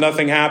conflict and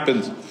nothing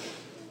happens.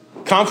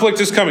 Conflict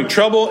is coming.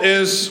 Trouble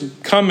is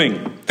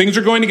coming. Things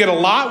are going to get a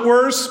lot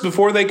worse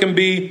before they can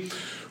be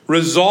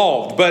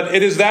resolved. But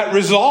it is that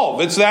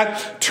resolve. It's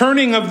that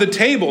turning of the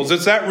tables.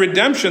 It's that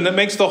redemption that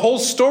makes the whole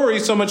story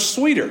so much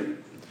sweeter.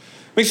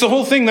 Makes the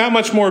whole thing that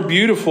much more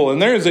beautiful.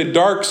 And there is a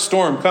dark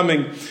storm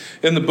coming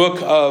in the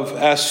book of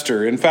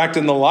Esther. In fact,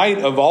 in the light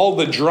of all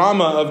the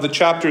drama of the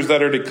chapters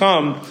that are to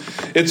come,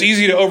 it's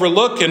easy to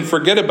overlook and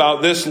forget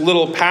about this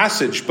little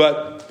passage.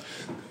 But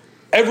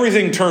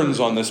everything turns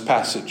on this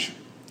passage.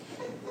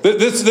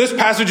 This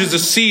passage is a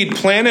seed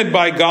planted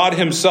by God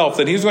himself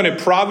that he's going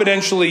to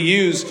providentially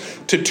use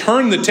to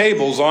turn the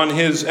tables on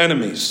his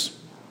enemies.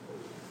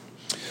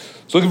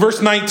 So look at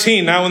verse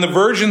 19. Now when the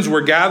virgins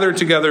were gathered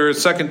together a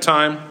second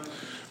time,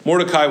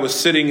 Mordecai was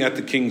sitting at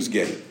the king's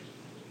gate.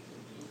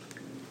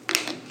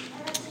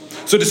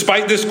 So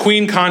despite this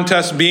queen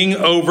contest being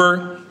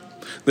over,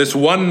 this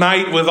one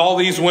night with all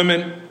these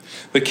women,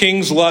 the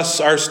king's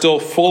lusts are still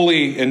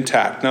fully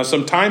intact. Now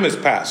some time has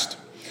passed.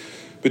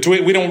 We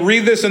don't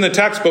read this in the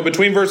text, but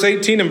between verse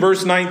 18 and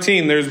verse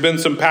 19, there's been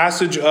some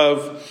passage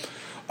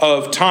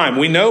of time.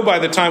 We know by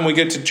the time we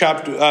get to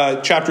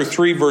chapter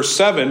 3, verse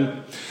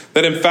 7,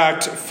 that in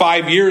fact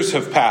 5 years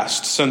have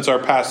passed since our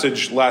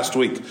passage last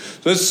week.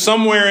 So this is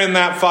somewhere in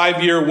that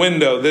 5-year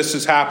window this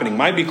is happening.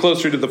 Might be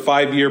closer to the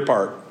 5-year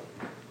part.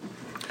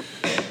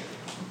 It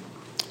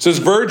says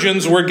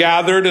virgins were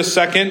gathered a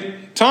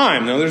second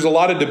time. Now there's a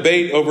lot of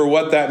debate over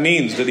what that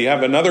means. Did he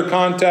have another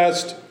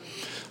contest?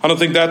 I don't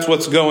think that's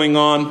what's going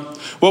on.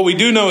 What we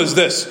do know is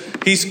this.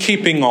 He's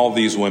keeping all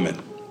these women.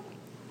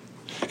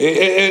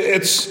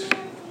 It's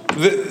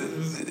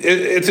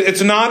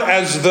not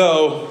as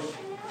though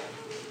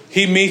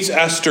he meets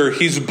Esther,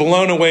 he's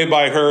blown away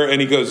by her, and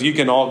he goes, you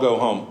can all go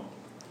home.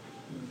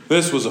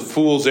 This was a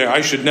fool's errand. I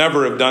should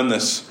never have done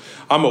this.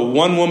 I'm a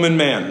one-woman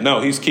man.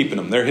 No, he's keeping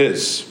them. They're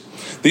his.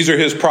 These are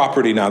his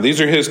property now. These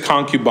are his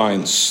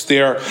concubines.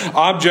 They are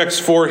objects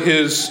for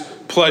his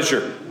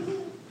pleasure.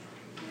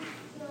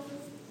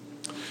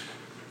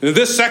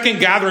 This second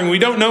gathering, we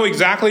don't know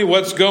exactly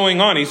what's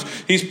going on.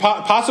 He's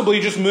possibly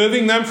just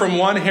moving them from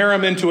one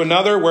harem into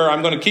another where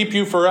I'm going to keep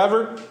you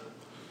forever.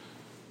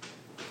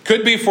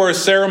 Could be for a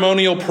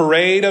ceremonial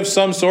parade of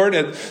some sort.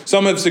 And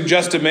some have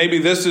suggested maybe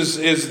this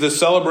is the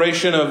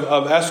celebration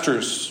of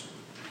Esther's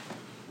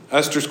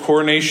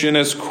coronation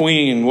as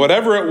queen.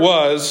 Whatever it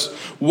was,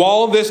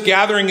 while this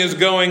gathering is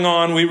going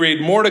on, we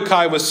read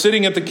Mordecai was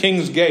sitting at the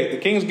king's gate. The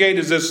king's gate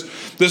is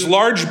this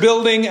large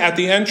building at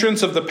the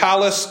entrance of the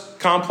palace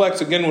complex.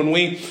 Again,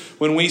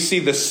 when we see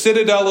the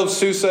citadel of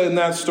Susa in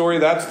that story,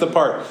 that's the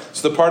part.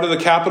 It's the part of the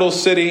capital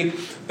city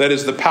that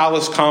is the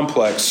palace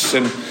complex.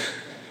 And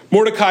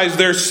Mordecai's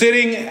there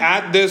sitting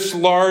at this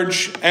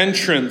large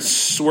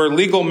entrance where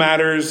legal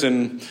matters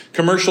and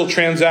commercial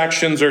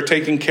transactions are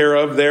taken care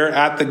of there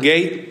at the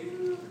gate.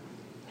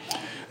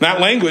 That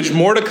language,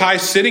 Mordecai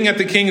sitting at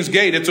the king's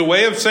gate, it's a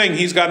way of saying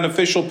he's got an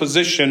official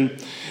position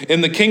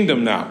in the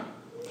kingdom now.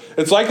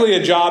 It's likely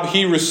a job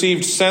he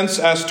received since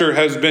Esther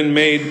has been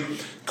made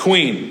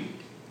queen.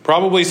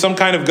 Probably some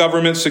kind of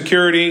government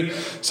security,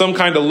 some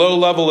kind of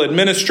low-level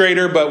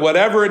administrator, but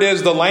whatever it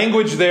is, the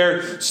language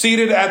there,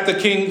 seated at the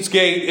king's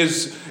gate,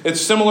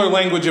 it's similar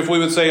language if we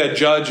would say a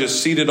judge is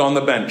seated on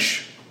the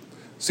bench.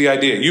 It's the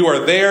idea. You are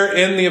there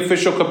in the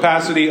official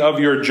capacity of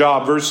your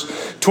job.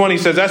 Verse 20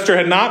 says, Esther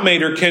had not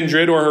made her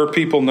kindred or her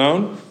people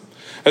known,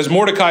 as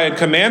Mordecai had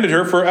commanded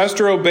her, for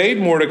Esther obeyed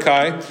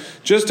Mordecai,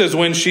 just as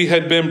when she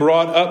had been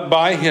brought up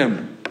by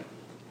him.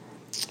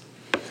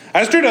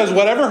 Esther does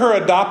whatever her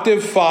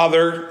adoptive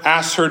father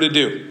asks her to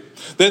do.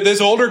 This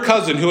older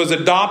cousin who has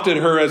adopted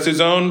her as his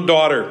own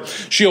daughter,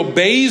 she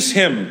obeys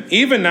him,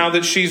 even now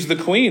that she's the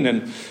queen.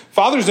 And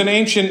fathers in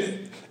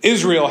ancient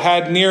Israel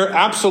had near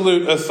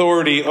absolute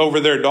authority over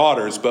their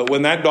daughters. But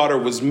when that daughter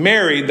was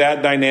married,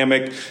 that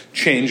dynamic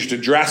changed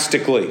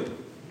drastically.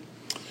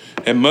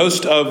 And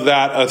most of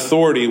that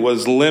authority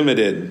was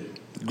limited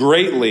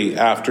greatly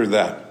after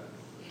that.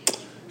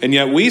 And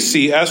yet we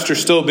see Esther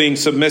still being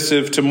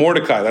submissive to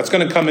Mordecai. That's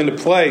going to come into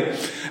play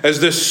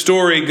as this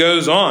story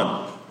goes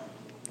on.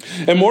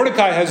 And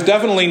Mordecai has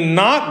definitely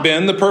not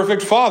been the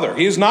perfect father.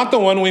 He is not the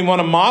one we want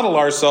to model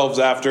ourselves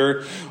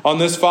after on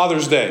this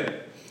Father's Day.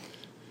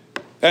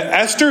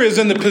 Esther is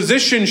in the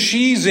position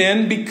she's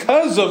in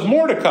because of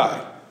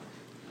Mordecai.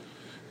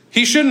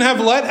 He shouldn't have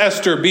let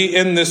Esther be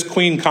in this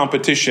queen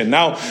competition.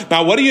 Now,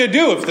 what do you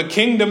do if the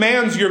king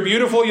demands your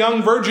beautiful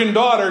young virgin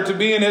daughter to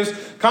be in his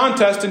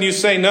contest and you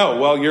say no?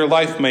 Well, your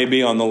life may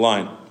be on the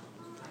line.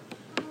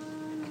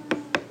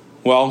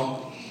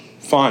 Well,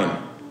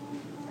 fine.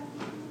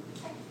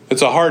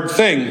 It's a hard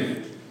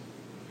thing,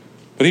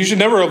 but he should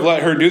never have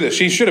let her do this.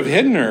 He should have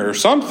hidden her or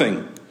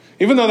something,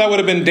 even though that would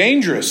have been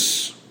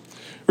dangerous.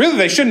 Really,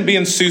 they shouldn't be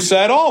in Susa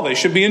at all. They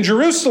should be in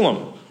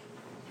Jerusalem.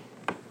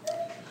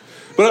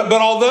 But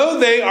although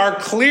they are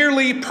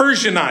clearly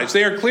Persianized,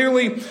 they are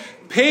clearly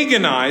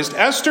paganized,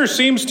 Esther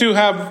seems to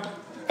have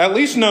at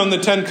least known the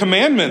 10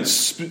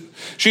 Commandments.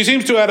 She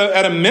seems to,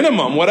 at a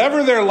minimum,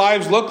 whatever their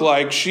lives look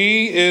like,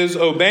 she is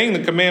obeying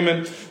the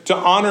commandment to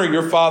honor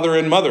your father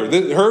and mother.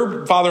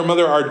 Her father and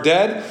mother are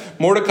dead.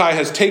 Mordecai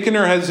has taken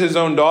her as his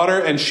own daughter,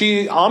 and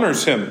she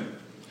honors him.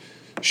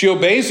 She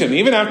obeys him.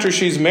 Even after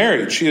she's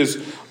married, she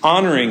is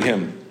honoring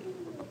him.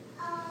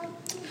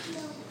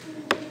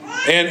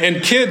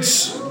 And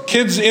kids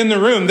in the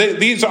room,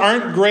 these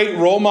aren't great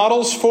role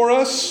models for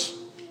us.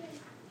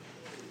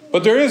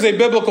 But there is a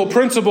biblical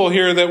principle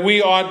here that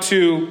we ought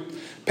to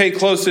pay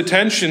close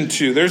attention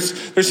to.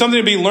 There's something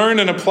to be learned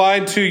and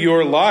applied to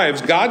your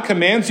lives. God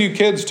commands you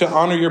kids to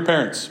honor your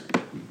parents.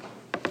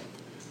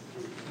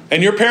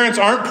 And your parents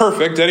aren't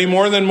perfect any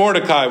more than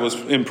Mordecai was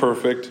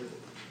imperfect.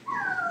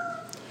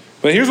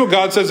 But here's what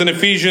God says in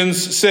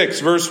Ephesians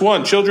 6, verse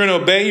 1. Children,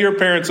 obey your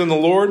parents in the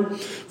Lord,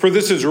 for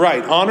this is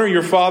right. Honor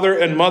your father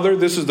and mother.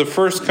 This is the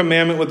first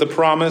commandment with the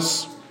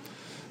promise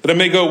that it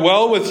may go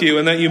well with you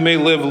and that you may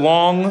live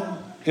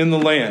long in the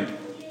land.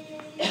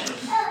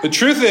 The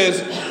truth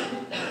is,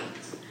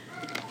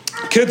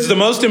 kids, the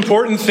most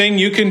important thing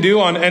you can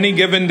do on any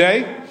given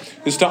day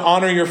is to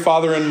honor your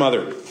father and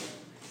mother.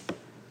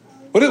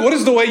 What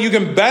is the way you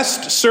can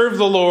best serve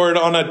the Lord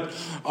on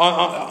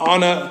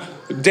a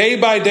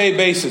day-by-day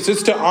basis?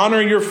 It's to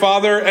honor your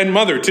father and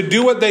mother, to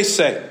do what they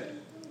say,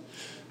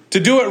 to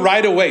do it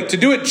right away, to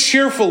do it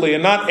cheerfully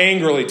and not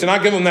angrily, to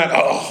not give them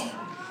that,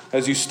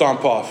 as you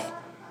stomp off.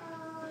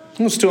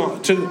 It's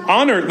to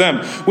honor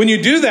them. When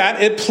you do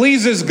that, it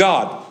pleases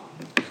God.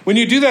 When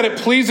you do that, it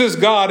pleases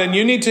God. And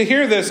you need to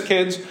hear this,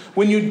 kids.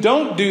 When you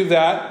don't do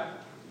that,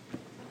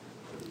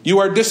 you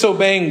are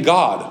disobeying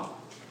God.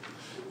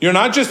 You're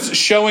not just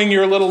showing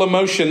your little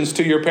emotions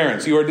to your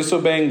parents. You are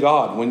disobeying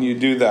God when you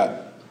do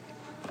that.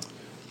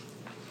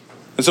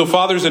 And so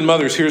fathers and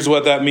mothers, here's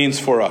what that means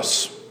for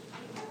us.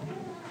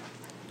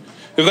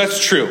 If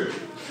that's true,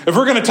 if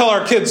we're going to tell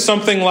our kids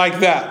something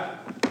like that,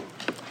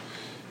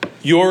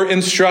 your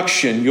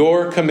instruction,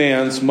 your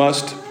commands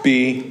must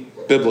be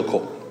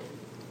biblical.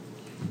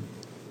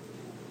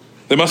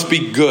 They must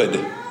be good.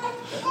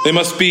 They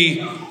must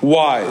be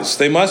wise.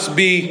 They must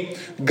be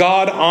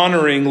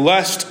God-honoring,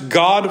 lest,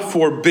 God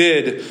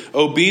forbid,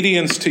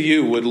 obedience to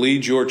you would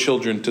lead your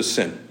children to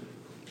sin.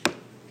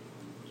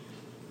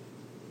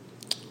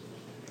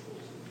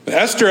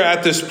 Esther,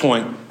 at this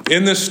point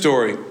in this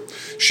story,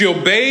 she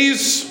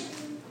obeys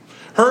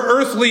her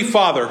earthly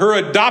father, her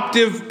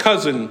adoptive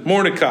cousin,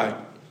 Mordecai.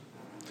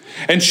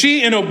 And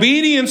she, in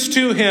obedience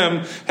to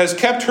him, has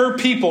kept her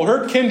people,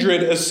 her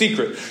kindred, a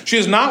secret. She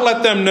has not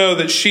let them know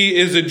that she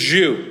is a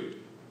Jew.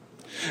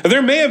 And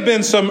there may have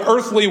been some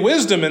earthly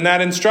wisdom in that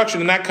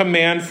instruction, in that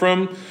command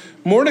from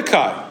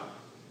Mordecai.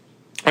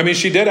 I mean,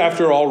 she did,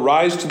 after all,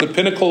 rise to the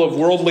pinnacle of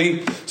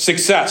worldly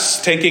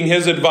success, taking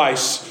his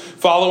advice,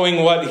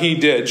 following what he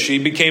did. She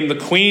became the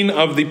queen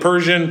of the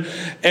Persian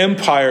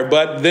Empire.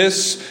 But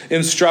this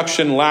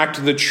instruction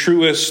lacked the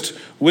truest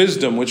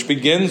wisdom, which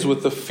begins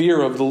with the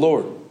fear of the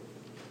Lord,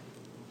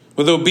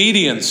 with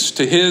obedience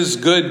to his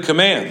good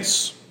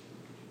commands.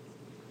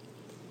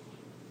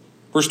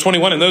 Verse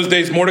 21, in those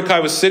days Mordecai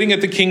was sitting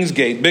at the king's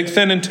gate,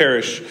 Bigthan and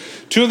Teresh.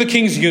 Two of the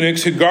king's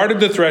eunuchs who guarded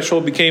the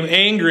threshold became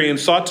angry and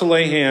sought to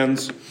lay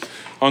hands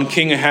on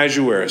King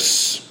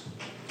Ahasuerus.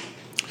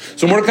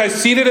 So Mordecai's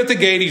seated at the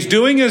gate. He's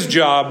doing his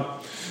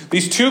job.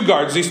 These two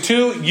guards, these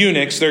two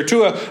eunuchs, they're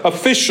two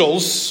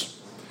officials,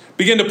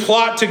 begin to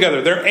plot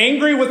together. They're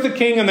angry with the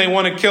king and they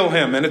want to kill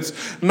him. And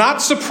it's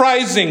not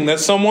surprising that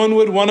someone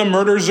would want to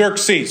murder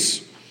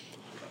Xerxes.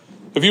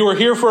 If you were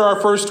here for our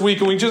first week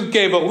and we just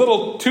gave a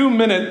little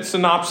 2-minute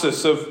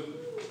synopsis of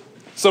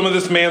some of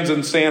this man's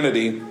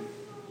insanity.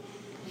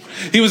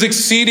 He was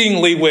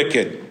exceedingly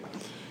wicked,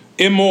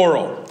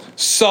 immoral,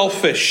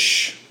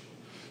 selfish.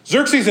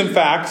 Xerxes, in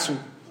fact,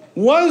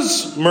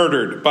 was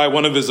murdered by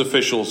one of his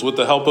officials with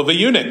the help of a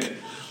eunuch.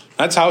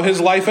 That's how his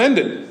life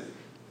ended.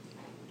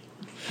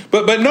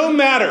 But no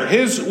matter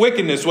his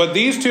wickedness, what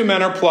these two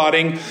men are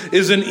plotting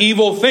is an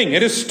evil thing.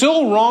 It is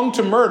still wrong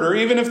to murder,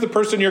 even if the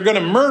person you're going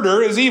to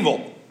murder is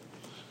evil.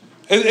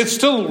 It's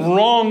still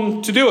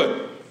wrong to do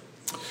it.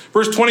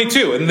 Verse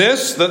 22, and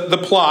this, the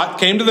plot,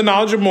 came to the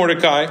knowledge of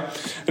Mordecai,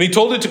 And he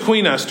told it to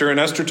Queen Esther, and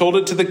Esther told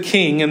it to the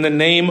king in the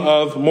name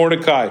of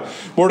Mordecai.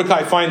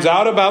 Mordecai finds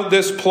out about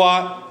this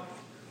plot.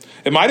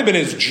 It might have been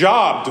his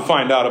job to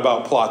find out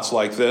about plots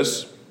like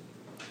this.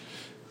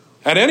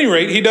 At any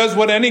rate, he does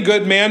what any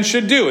good man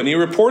should do, and he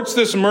reports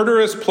this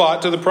murderous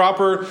plot to the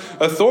proper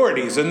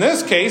authorities. In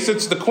this case,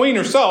 it's the queen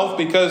herself,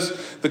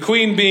 because the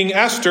queen being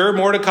Esther,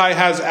 Mordecai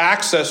has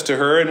access to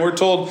her, and we're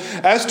told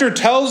Esther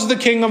tells the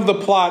king of the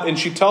plot, and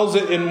she tells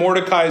it in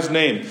Mordecai's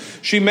name.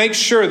 She makes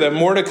sure that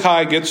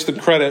Mordecai gets the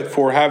credit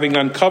for having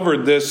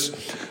uncovered this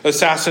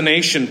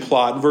assassination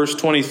plot. Verse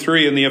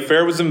 23, and the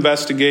affair was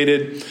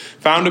investigated,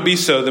 found to be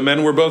so. The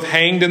men were both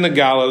hanged in the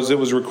gallows. It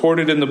was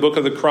recorded in the book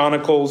of the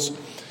Chronicles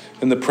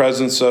in the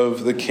presence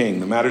of the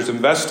king. The matter's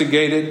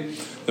investigated.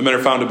 The men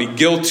are found to be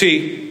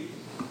guilty.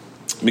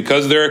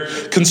 Because their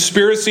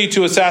conspiracy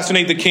to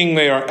assassinate the king,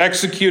 they are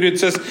executed. It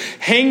says,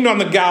 hanged on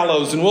the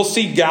gallows. And we'll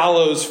see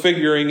gallows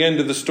figuring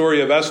into the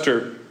story of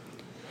Esther.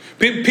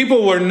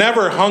 People were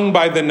never hung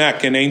by the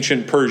neck in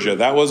ancient Persia.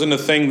 That wasn't a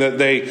thing that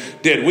they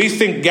did. We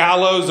think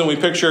gallows and we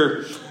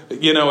picture,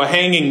 a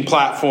hanging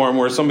platform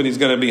where somebody's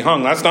going to be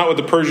hung. That's not what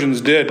the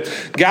Persians did.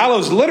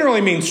 Gallows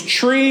literally means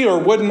tree or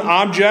wooden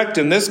object.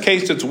 In this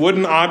case, it's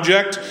wooden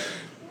object.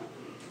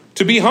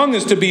 To be hung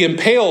is to be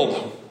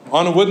impaled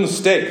on a wooden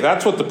stake.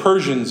 That's what the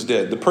Persians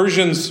did. The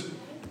Persians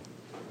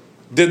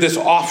did this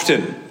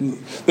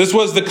often. This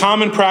was the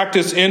common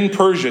practice in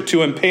Persia,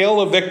 to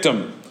impale a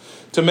victim,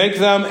 to make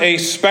them a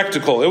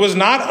spectacle. It was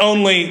not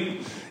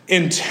only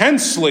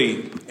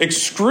intensely,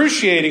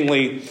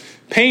 excruciatingly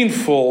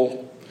painful,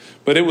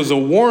 but it was a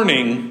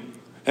warning,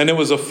 and it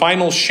was a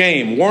final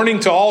shame.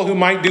 Warning to all who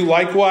might do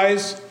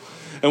likewise,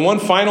 and one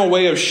final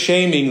way of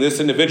shaming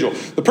this individual.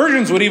 The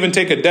Persians would even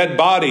take a dead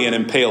body and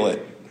impale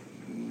it,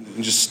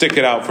 and just stick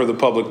it out for the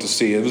public to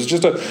see. It was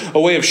just a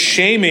way of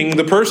shaming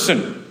the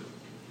person.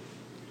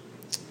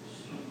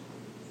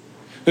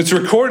 It's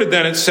recorded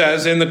then, it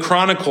says, in the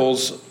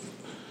Chronicles,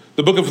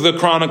 the book of the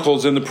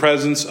Chronicles, in the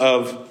presence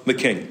of the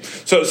king.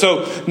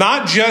 So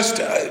not just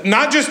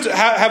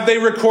have they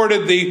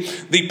recorded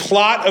the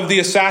plot of the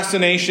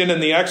assassination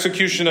and the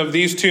execution of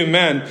these two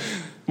men.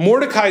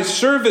 Mordecai's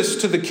service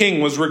to the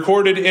king was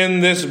recorded in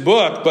this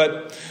book,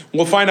 but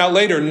we'll find out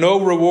later, no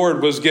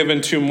reward was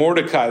given to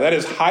Mordecai. That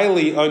is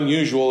highly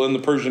unusual in the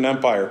Persian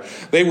Empire.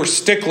 They were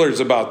sticklers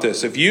about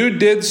this. If you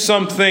did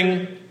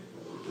something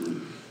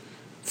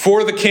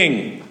for the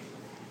king,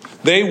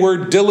 they were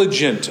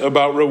diligent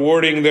about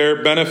rewarding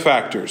their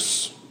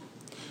benefactors.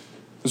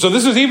 So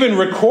this is even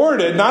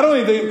recorded. Not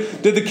only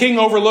did the king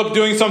overlook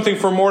doing something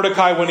for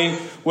Mordecai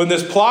when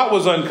this plot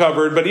was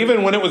uncovered, but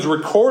even when it was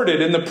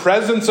recorded in the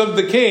presence of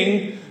the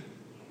king,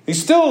 he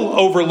still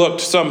overlooked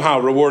somehow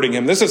rewarding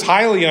him. This is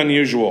highly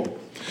unusual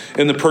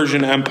in the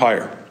Persian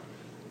Empire.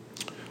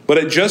 But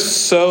it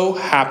just so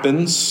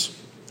happens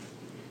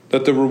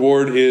that the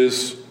reward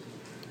is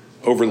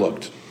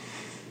overlooked.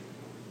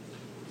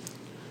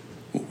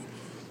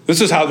 This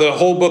is how the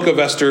whole book of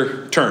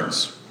Esther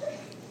turns.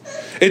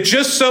 It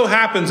just so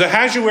happens that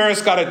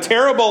Ahasuerus got a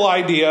terrible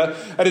idea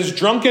at his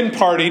drunken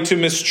party to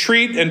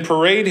mistreat and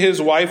parade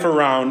his wife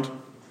around.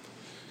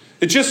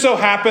 It just so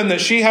happened that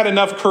she had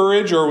enough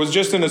courage, or was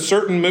just in a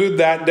certain mood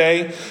that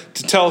day,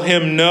 to tell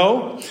him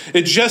no.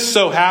 It just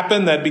so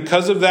happened that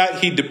because of that,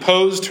 he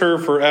deposed her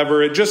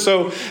forever. It just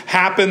so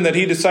happened that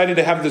he decided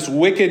to have this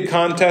wicked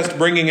contest,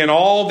 bringing in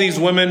all these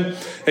women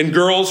and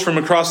girls from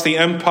across the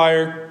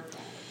empire.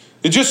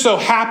 It just so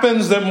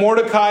happens that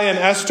Mordecai and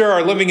Esther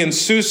are living in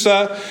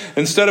Susa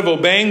instead of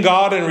obeying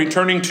God and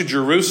returning to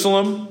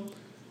Jerusalem.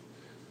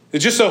 It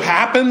just so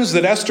happens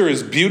that Esther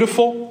is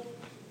beautiful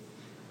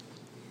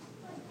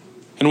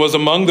and was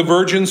among the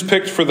virgins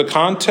picked for the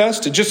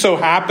contest. It just so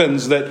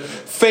happens that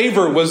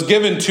favor was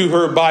given to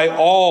her by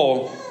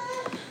all,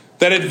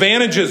 that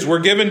advantages were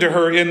given to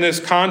her in this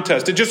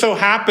contest. It just so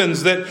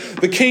happens that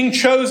the king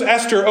chose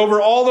Esther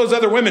over all those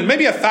other women,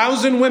 maybe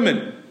 1,000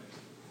 women.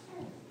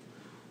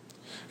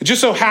 It just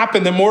so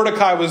happened that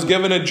Mordecai was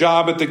given a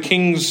job at the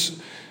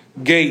king's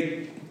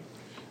gate.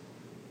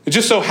 It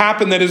just so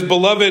happened that his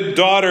beloved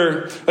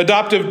daughter,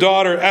 adoptive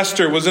daughter,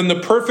 Esther, was in the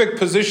perfect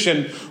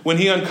position when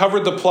he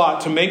uncovered the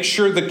plot to make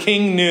sure the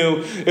king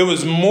knew it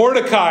was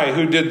Mordecai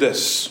who did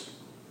this.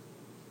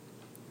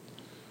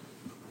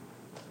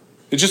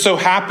 It just so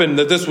happened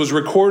that this was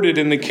recorded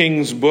in the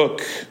king's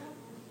book.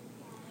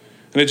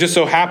 And it just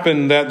so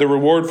happened that the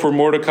reward for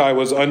Mordecai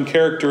was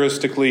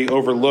uncharacteristically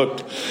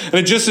overlooked. And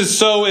it just as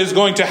so is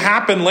going to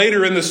happen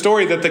later in the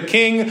story, that the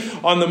king,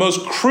 on the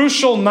most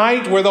crucial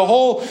night where the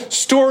whole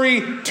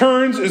story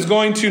turns, is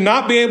going to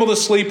not be able to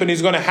sleep, and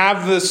he's going to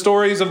have the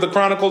stories of the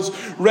Chronicles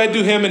read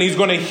to him, and he's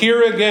going to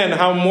hear again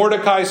how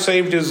Mordecai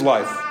saved his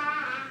life.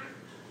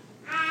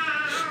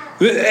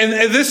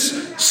 And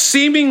this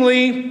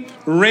seemingly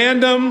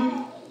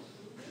random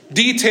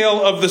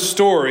detail of the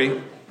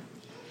story,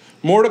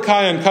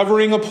 Mordecai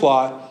uncovering a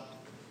plot,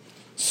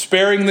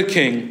 sparing the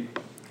king,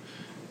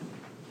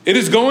 it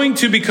is going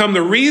to become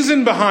the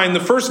reason behind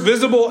the first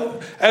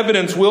visible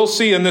evidence we'll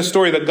see in this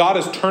story that God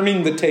is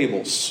turning the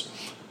tables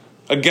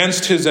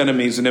against his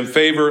enemies and in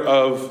favor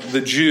of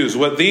the Jews.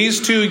 What these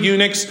two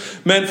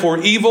eunuchs meant for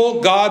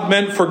evil, God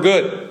meant for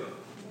good.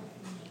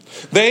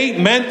 They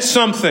meant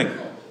something,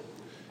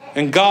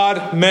 and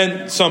God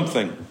meant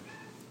something.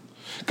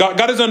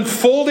 God is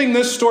unfolding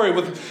this story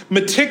with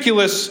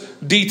meticulous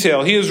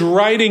detail. He is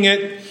writing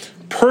it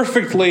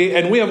perfectly,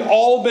 and we have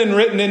all been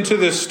written into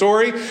this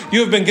story.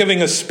 You have been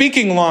giving a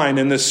speaking line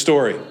in this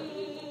story.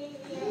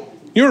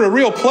 You're a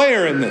real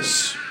player in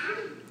this.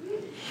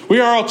 We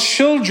are all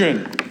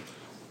children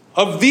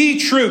of the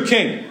true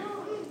King,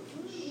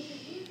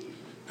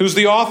 who's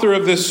the author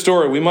of this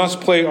story. We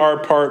must play our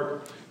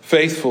part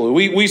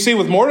faithfully. We see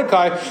with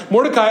Mordecai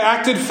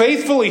acted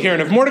faithfully here.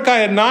 And if Mordecai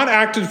had not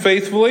acted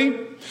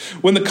faithfully,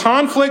 when the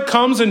conflict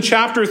comes in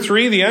chapter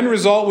 3, the end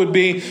result would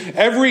be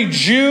every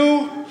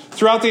Jew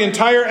throughout the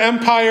entire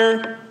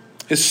empire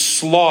is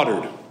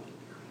slaughtered.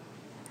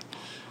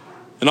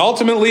 And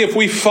ultimately, if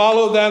we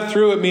follow that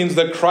through, it means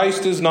that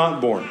Christ is not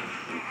born.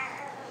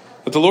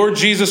 That the Lord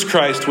Jesus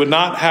Christ would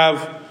not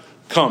have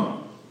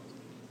come.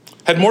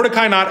 Had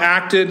Mordecai not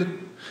acted,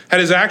 had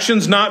his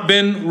actions not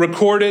been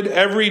recorded,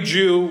 every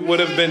Jew would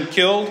have been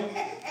killed.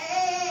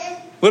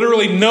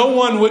 Literally, no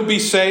one would be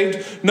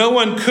saved. No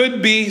one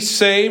could be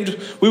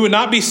saved. We would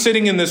not be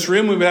sitting in this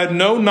room. We would have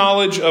no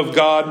knowledge of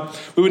God.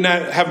 We would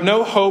have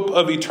no hope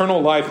of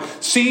eternal life.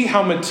 See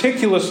how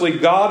meticulously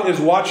God is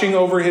watching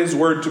over his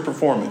word to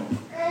perform it.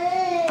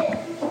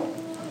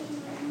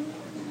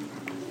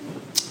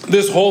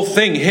 This whole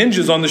thing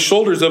hinges on the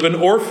shoulders of an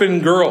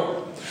orphan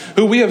girl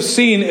who we have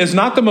seen is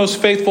not the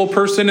most faithful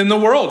person in the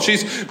world.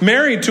 She's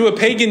married to a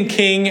pagan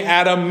king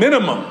at a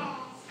minimum.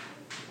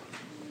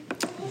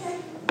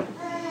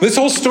 This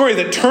whole story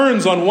that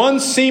turns on one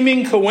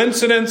seeming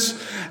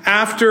coincidence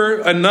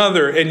after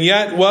another. And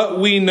yet what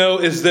we know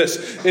is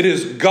this. It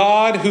is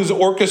God who's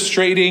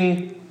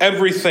orchestrating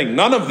everything.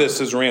 None of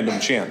this is random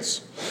chance.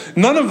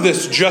 None of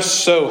this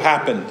just so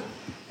happened.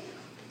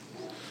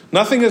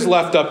 Nothing is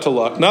left up to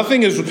luck.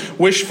 Nothing is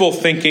wishful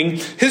thinking.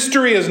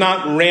 History is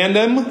not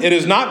random. It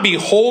is not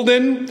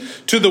beholden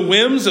to the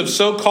whims of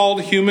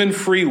so-called human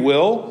free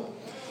will.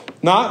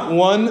 Not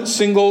one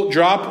single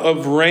drop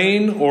of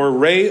rain or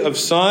ray of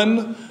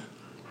sun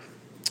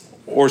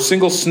or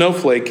single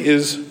snowflake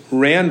is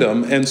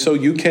random. And so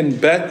you can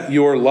bet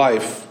your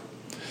life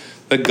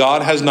that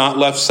God has not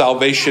left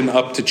salvation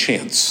up to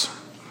chance.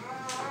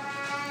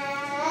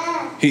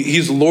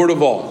 He's Lord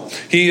of all.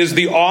 He is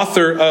the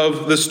author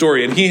of the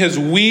story. And he has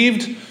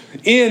weaved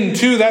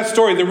into that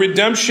story the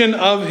redemption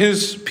of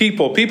his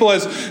people. People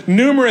as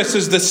numerous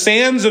as the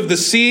sands of the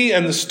sea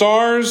and the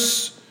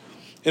stars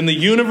in the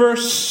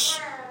universe.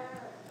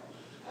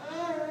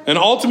 And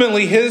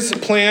ultimately his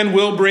plan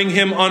will bring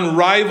him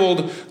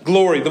unrivaled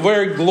glory. The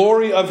very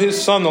glory of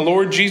his Son, the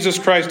Lord Jesus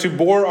Christ, who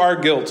bore our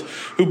guilt,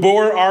 who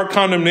bore our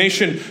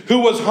condemnation, who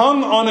was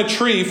hung on a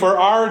tree for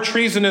our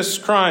treasonous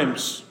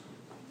crimes.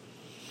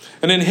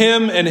 And in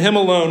him and him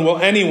alone will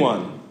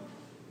anyone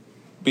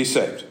be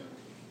saved.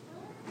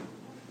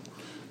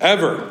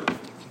 Ever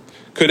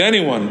could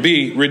anyone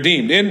be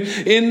redeemed.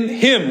 In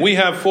him we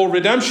have full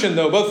redemption,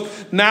 though,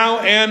 both now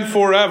and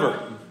forever.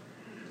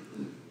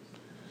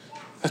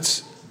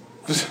 That's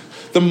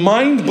the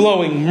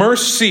mind-blowing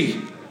mercy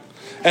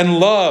and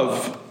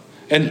love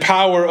and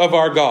power of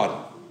our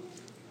God.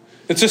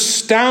 It's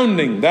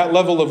astounding, that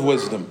level of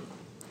wisdom.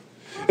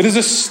 It is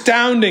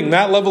astounding,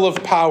 that level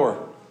of power.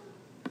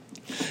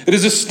 It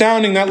is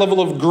astounding, that level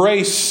of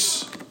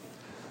grace,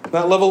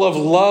 that level of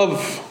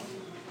love.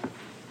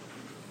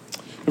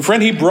 And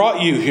friend, he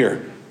brought you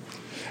here.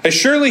 As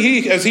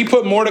surely as he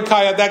put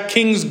Mordecai at that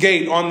king's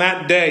gate on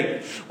that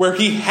day where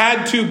he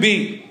had to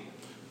be,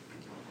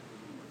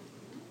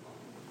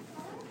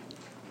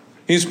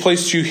 he's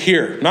placed you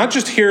here. Not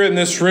just here in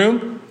this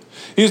room.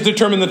 He's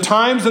determined the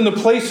times and the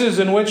places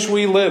in which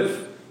we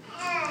live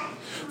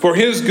for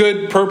his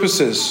good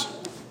purposes.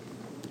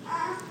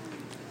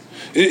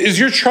 Is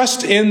your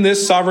trust in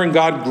this sovereign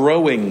God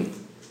growing?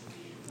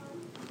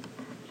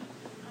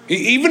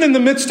 Even in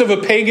the midst of a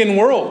pagan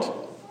world?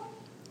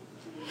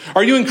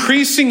 Are you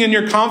increasing in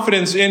your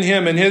confidence in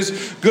him and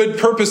his good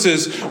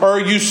purposes? Or are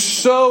you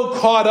so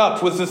caught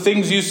up with the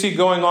things you see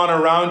going on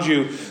around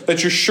you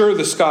that you're sure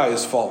the sky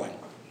is falling?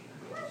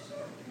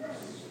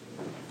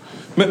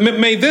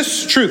 May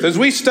this truth, as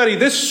we study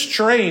this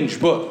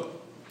strange book,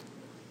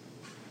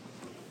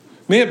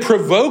 may it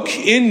provoke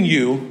in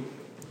you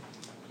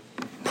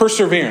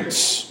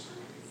perseverance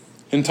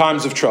in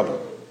times of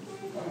trouble.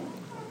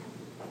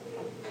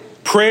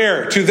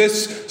 Prayer to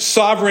this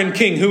sovereign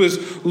King who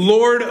is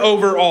Lord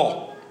over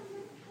all.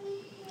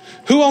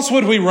 Who else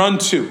would we run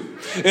to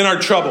in our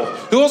trouble?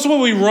 Who else would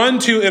we run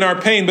to in our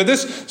pain? But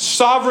this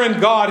sovereign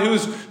God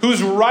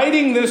who's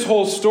writing this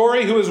whole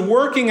story, who is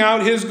working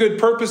out his good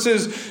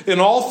purposes in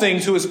all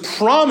things, who has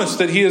promised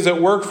that he is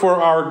at work for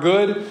our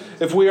good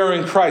if we are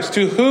in Christ.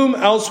 To whom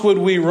else would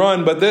we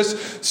run but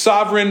this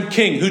sovereign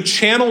King who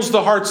channels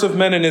the hearts of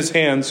men in his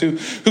hands, who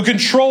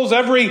controls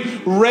every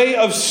ray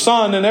of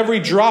sun and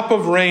every drop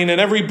of rain and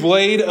every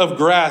blade of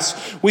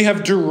grass? We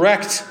have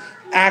direct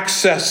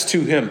access to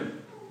him.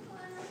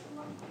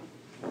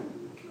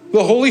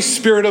 The Holy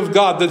Spirit of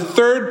God, the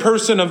third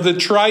person of the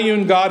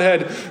triune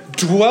Godhead,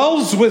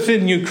 dwells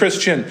within you,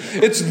 Christian.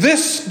 It's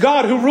this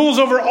God who rules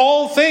over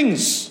all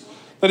things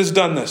that has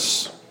done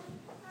this.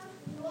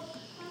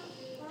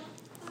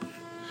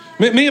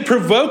 May it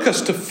provoke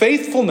us to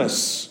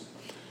faithfulness,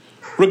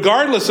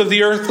 regardless of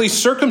the earthly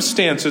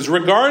circumstances,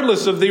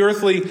 regardless of the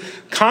earthly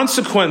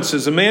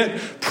consequences. And may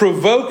it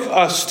provoke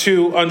us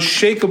to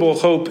unshakable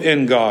hope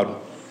in God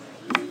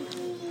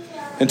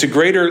and to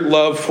greater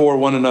love for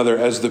one another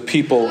as the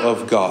people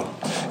of God.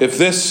 If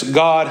this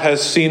God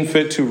has seen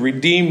fit to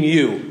redeem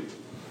you,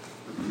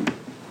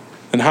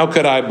 then how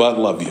could I but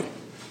love you?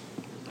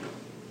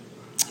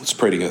 Let's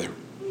pray together.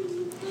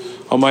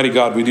 Almighty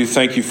God, we do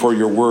thank you for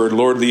your word.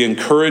 Lord, the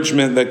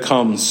encouragement that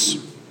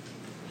comes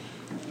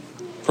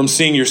from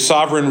seeing your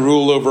sovereign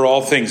rule over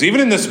all things.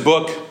 Even in this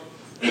book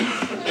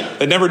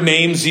that never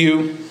names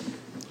you,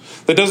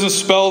 that doesn't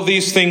spell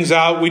these things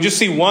out. We just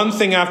see one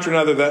thing after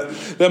another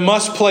that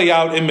must play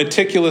out in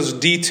meticulous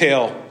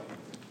detail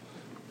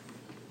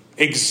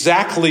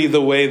exactly the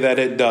way that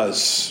it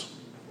does.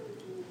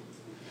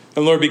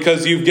 And Lord,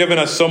 because you've given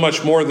us so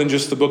much more than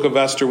just the book of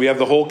Esther, we have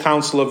the whole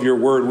counsel of your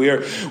word. We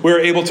are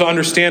able to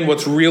understand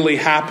what's really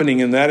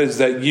happening, and that is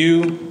that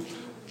you,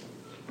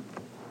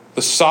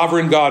 the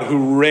sovereign God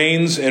who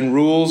reigns and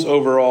rules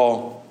over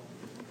all,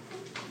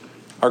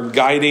 are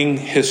guiding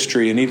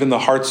history and even the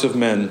hearts of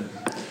men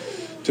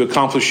to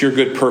accomplish your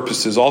good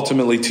purposes,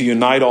 ultimately to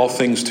unite all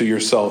things to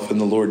yourself in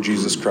the Lord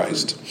Jesus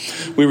Christ.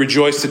 We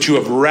rejoice that you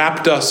have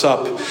wrapped us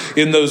up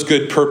in those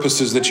good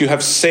purposes, that you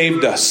have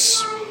saved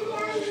us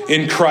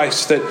in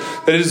Christ, that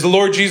it is the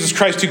Lord Jesus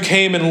Christ who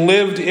came and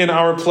lived in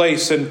our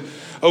place and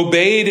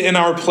obeyed in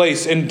our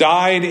place and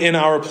died in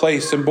our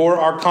place and bore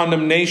our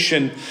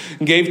condemnation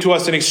and gave to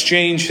us in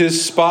exchange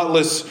his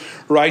spotless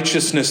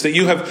righteousness, that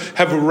you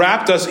have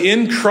wrapped us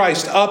in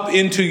Christ up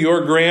into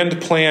your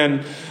grand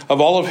plan of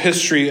all of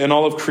history and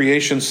all of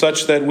creation,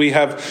 such that we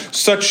have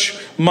such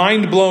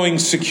mind-blowing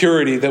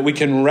security that we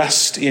can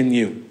rest in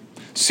you,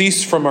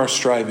 cease from our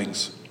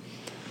strivings.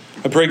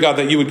 I pray, God,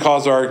 that you would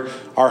cause our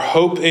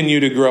hope in you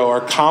to grow,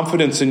 our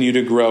confidence in you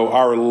to grow,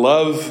 our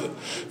love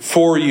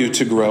for you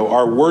to grow,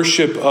 our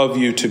worship of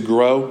you to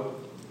grow,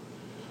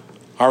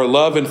 our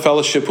love and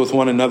fellowship with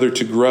one another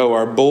to grow,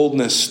 our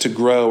boldness to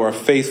grow, our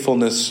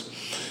faithfulness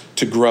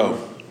to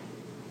grow.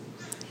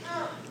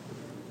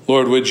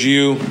 Lord, would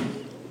you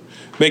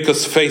make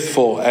us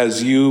faithful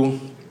as you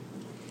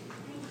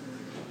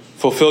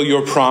fulfill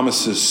your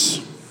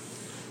promises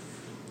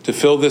to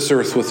fill this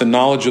earth with the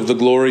knowledge of the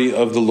glory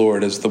of the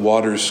Lord as the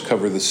waters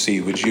cover the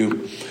sea. Would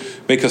you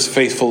make us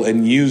faithful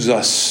and use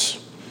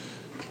us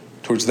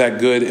towards that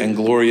good and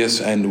glorious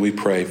end, we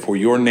pray, for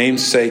your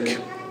name's sake,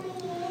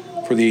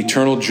 for the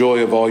eternal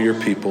joy of all your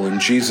people. In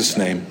Jesus'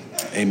 name,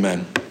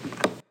 amen.